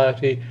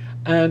society,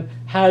 and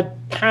had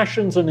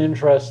passions and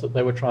interests that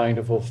they were trying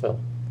to fulfill.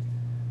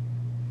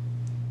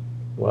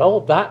 Well,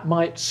 that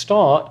might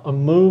start a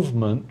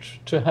movement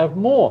to have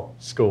more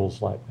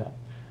schools like that.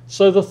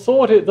 So the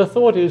thought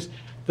is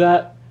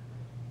that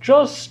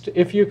just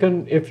if you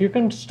can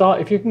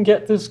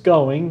get this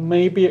going,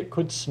 maybe it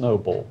could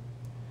snowball.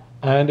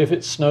 And if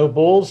it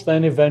snowballs,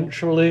 then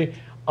eventually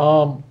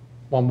one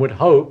would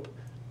hope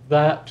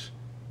that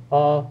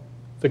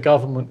the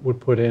government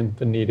would put in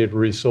the needed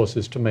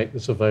resources to make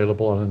this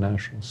available on a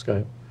national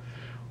scale.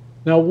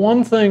 Now,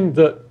 one thing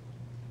that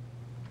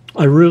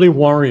I really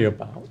worry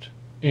about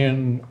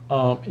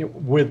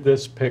with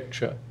this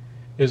picture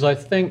is I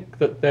think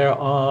that there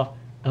are,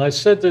 and I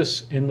said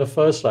this in the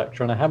first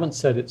lecture, and I haven't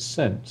said it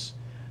since,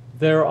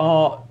 there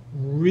are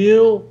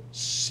real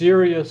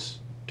serious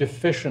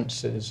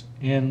deficiencies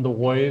in the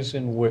ways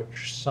in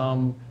which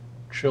some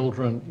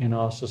children in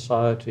our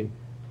society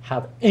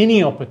have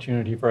any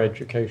opportunity for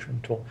education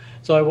at all.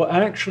 So I will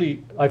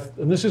actually,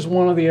 and this is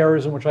one of the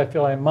areas in which I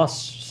feel I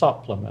must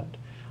supplement.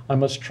 I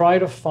must try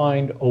to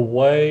find a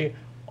way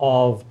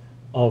of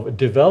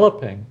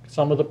developing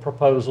some of the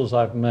proposals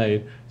I've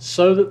made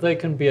so that they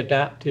can be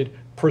adapted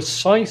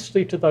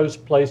precisely to those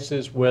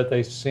places where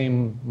they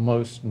seem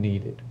most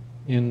needed,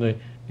 in the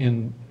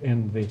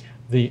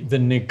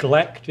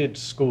neglected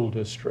school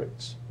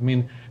districts. I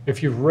mean,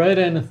 if you've read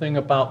anything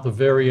about the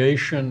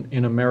variation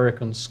in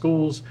American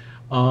schools,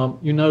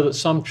 you know that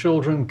some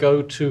children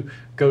go to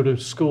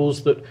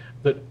schools that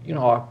you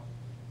know are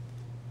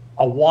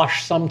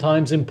awash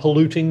sometimes in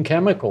polluting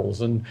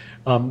chemicals, and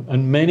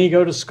many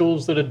go to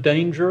schools that are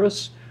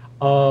dangerous.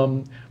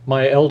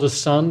 My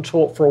eldest son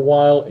taught for a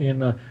while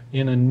in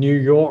a New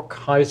York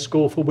high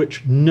school for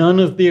which none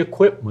of the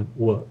equipment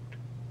worked,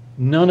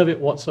 none of it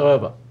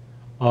whatsoever.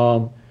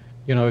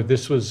 You know,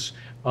 this was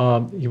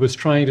he was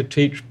trying to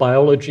teach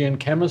biology and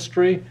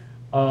chemistry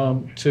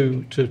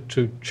to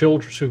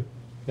children, to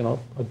you know,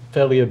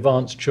 fairly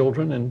advanced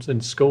children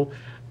in school,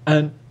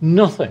 and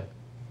nothing.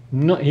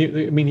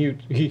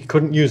 He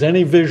couldn't use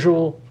any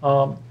visual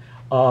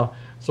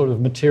sort of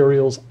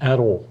materials at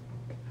all.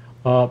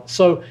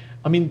 So,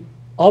 I mean,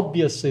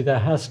 obviously there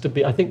has to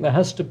be, I think there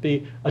has to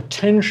be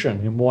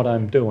attention in what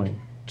I'm doing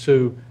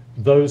to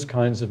those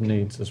kinds of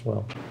needs as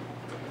well.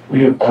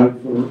 We have time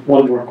for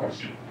one more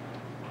question.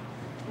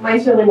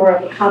 Mine's really more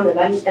of a comment.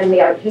 I'm in the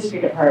art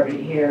history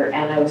department here,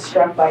 and I was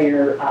struck by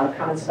your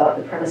comments about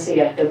the primacy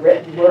of the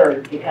written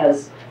word,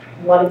 because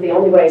one of the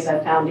only ways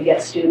I've found to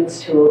get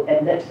students to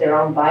admit to their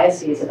own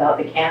biases about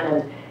the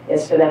canon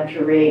is for them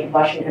to read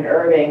Washington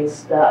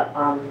Irving's The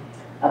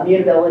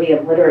Mutability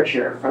of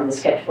Literature from the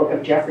sketchbook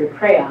of Jeffrey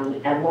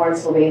Crayon, and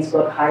Lawrence Levine's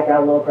book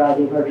Highbrow, Lowbrow,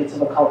 The Emergence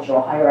of a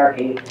Cultural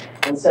Hierarchy.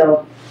 And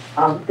so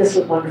this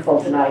was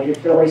wonderful tonight.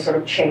 It really sort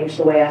of changed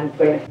the way I'm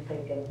going to be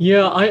thinking.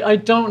 Yeah, I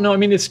don't know. I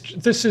mean,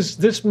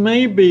 this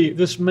may be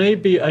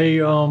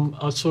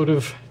a sort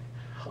of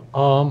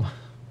a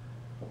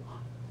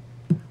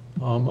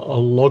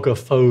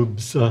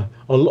logophobe's or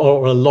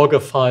a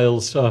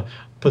logophile's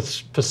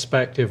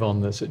perspective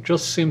on this. It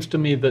just seems to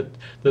me that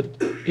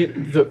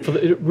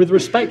with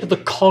respect to the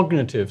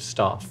cognitive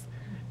stuff,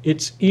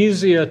 it's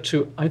easier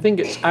to, I think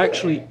it's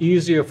actually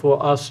easier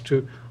for us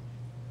to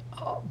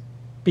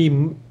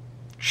be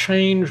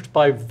changed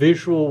by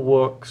visual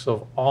works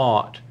of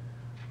art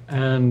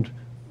and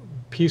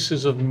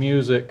pieces of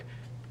music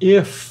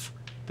if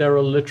there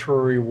are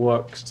literary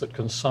works that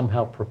can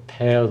somehow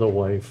prepare the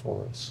way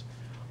for us.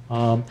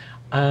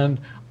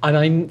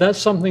 That's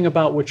something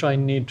about which I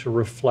need to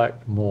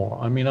reflect more.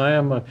 I mean, I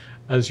am,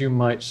 as you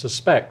might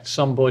suspect,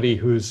 somebody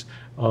who's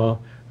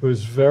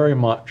very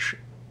much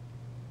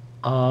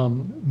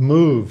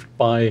moved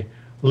by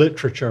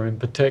literature in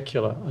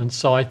particular. And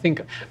so I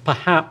think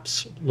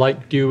perhaps,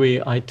 like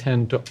Dewey, I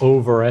tend to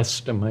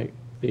overestimate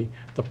the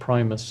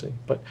primacy.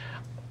 But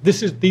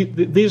these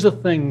are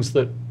things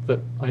that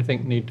I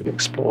think need to be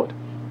explored.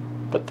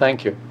 But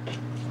thank you.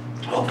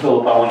 Well,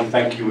 Philip, I want to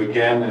thank you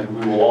again, and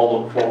we will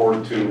all look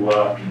forward to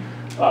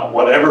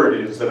whatever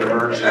it is that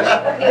emerges.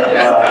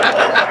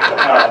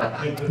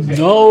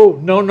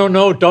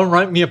 No, don't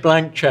write me a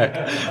blank check.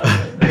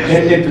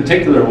 In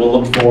particular, we'll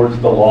look forward to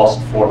the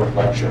Lost Fourth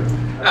lecture.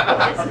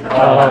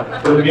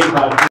 For the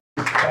meantime,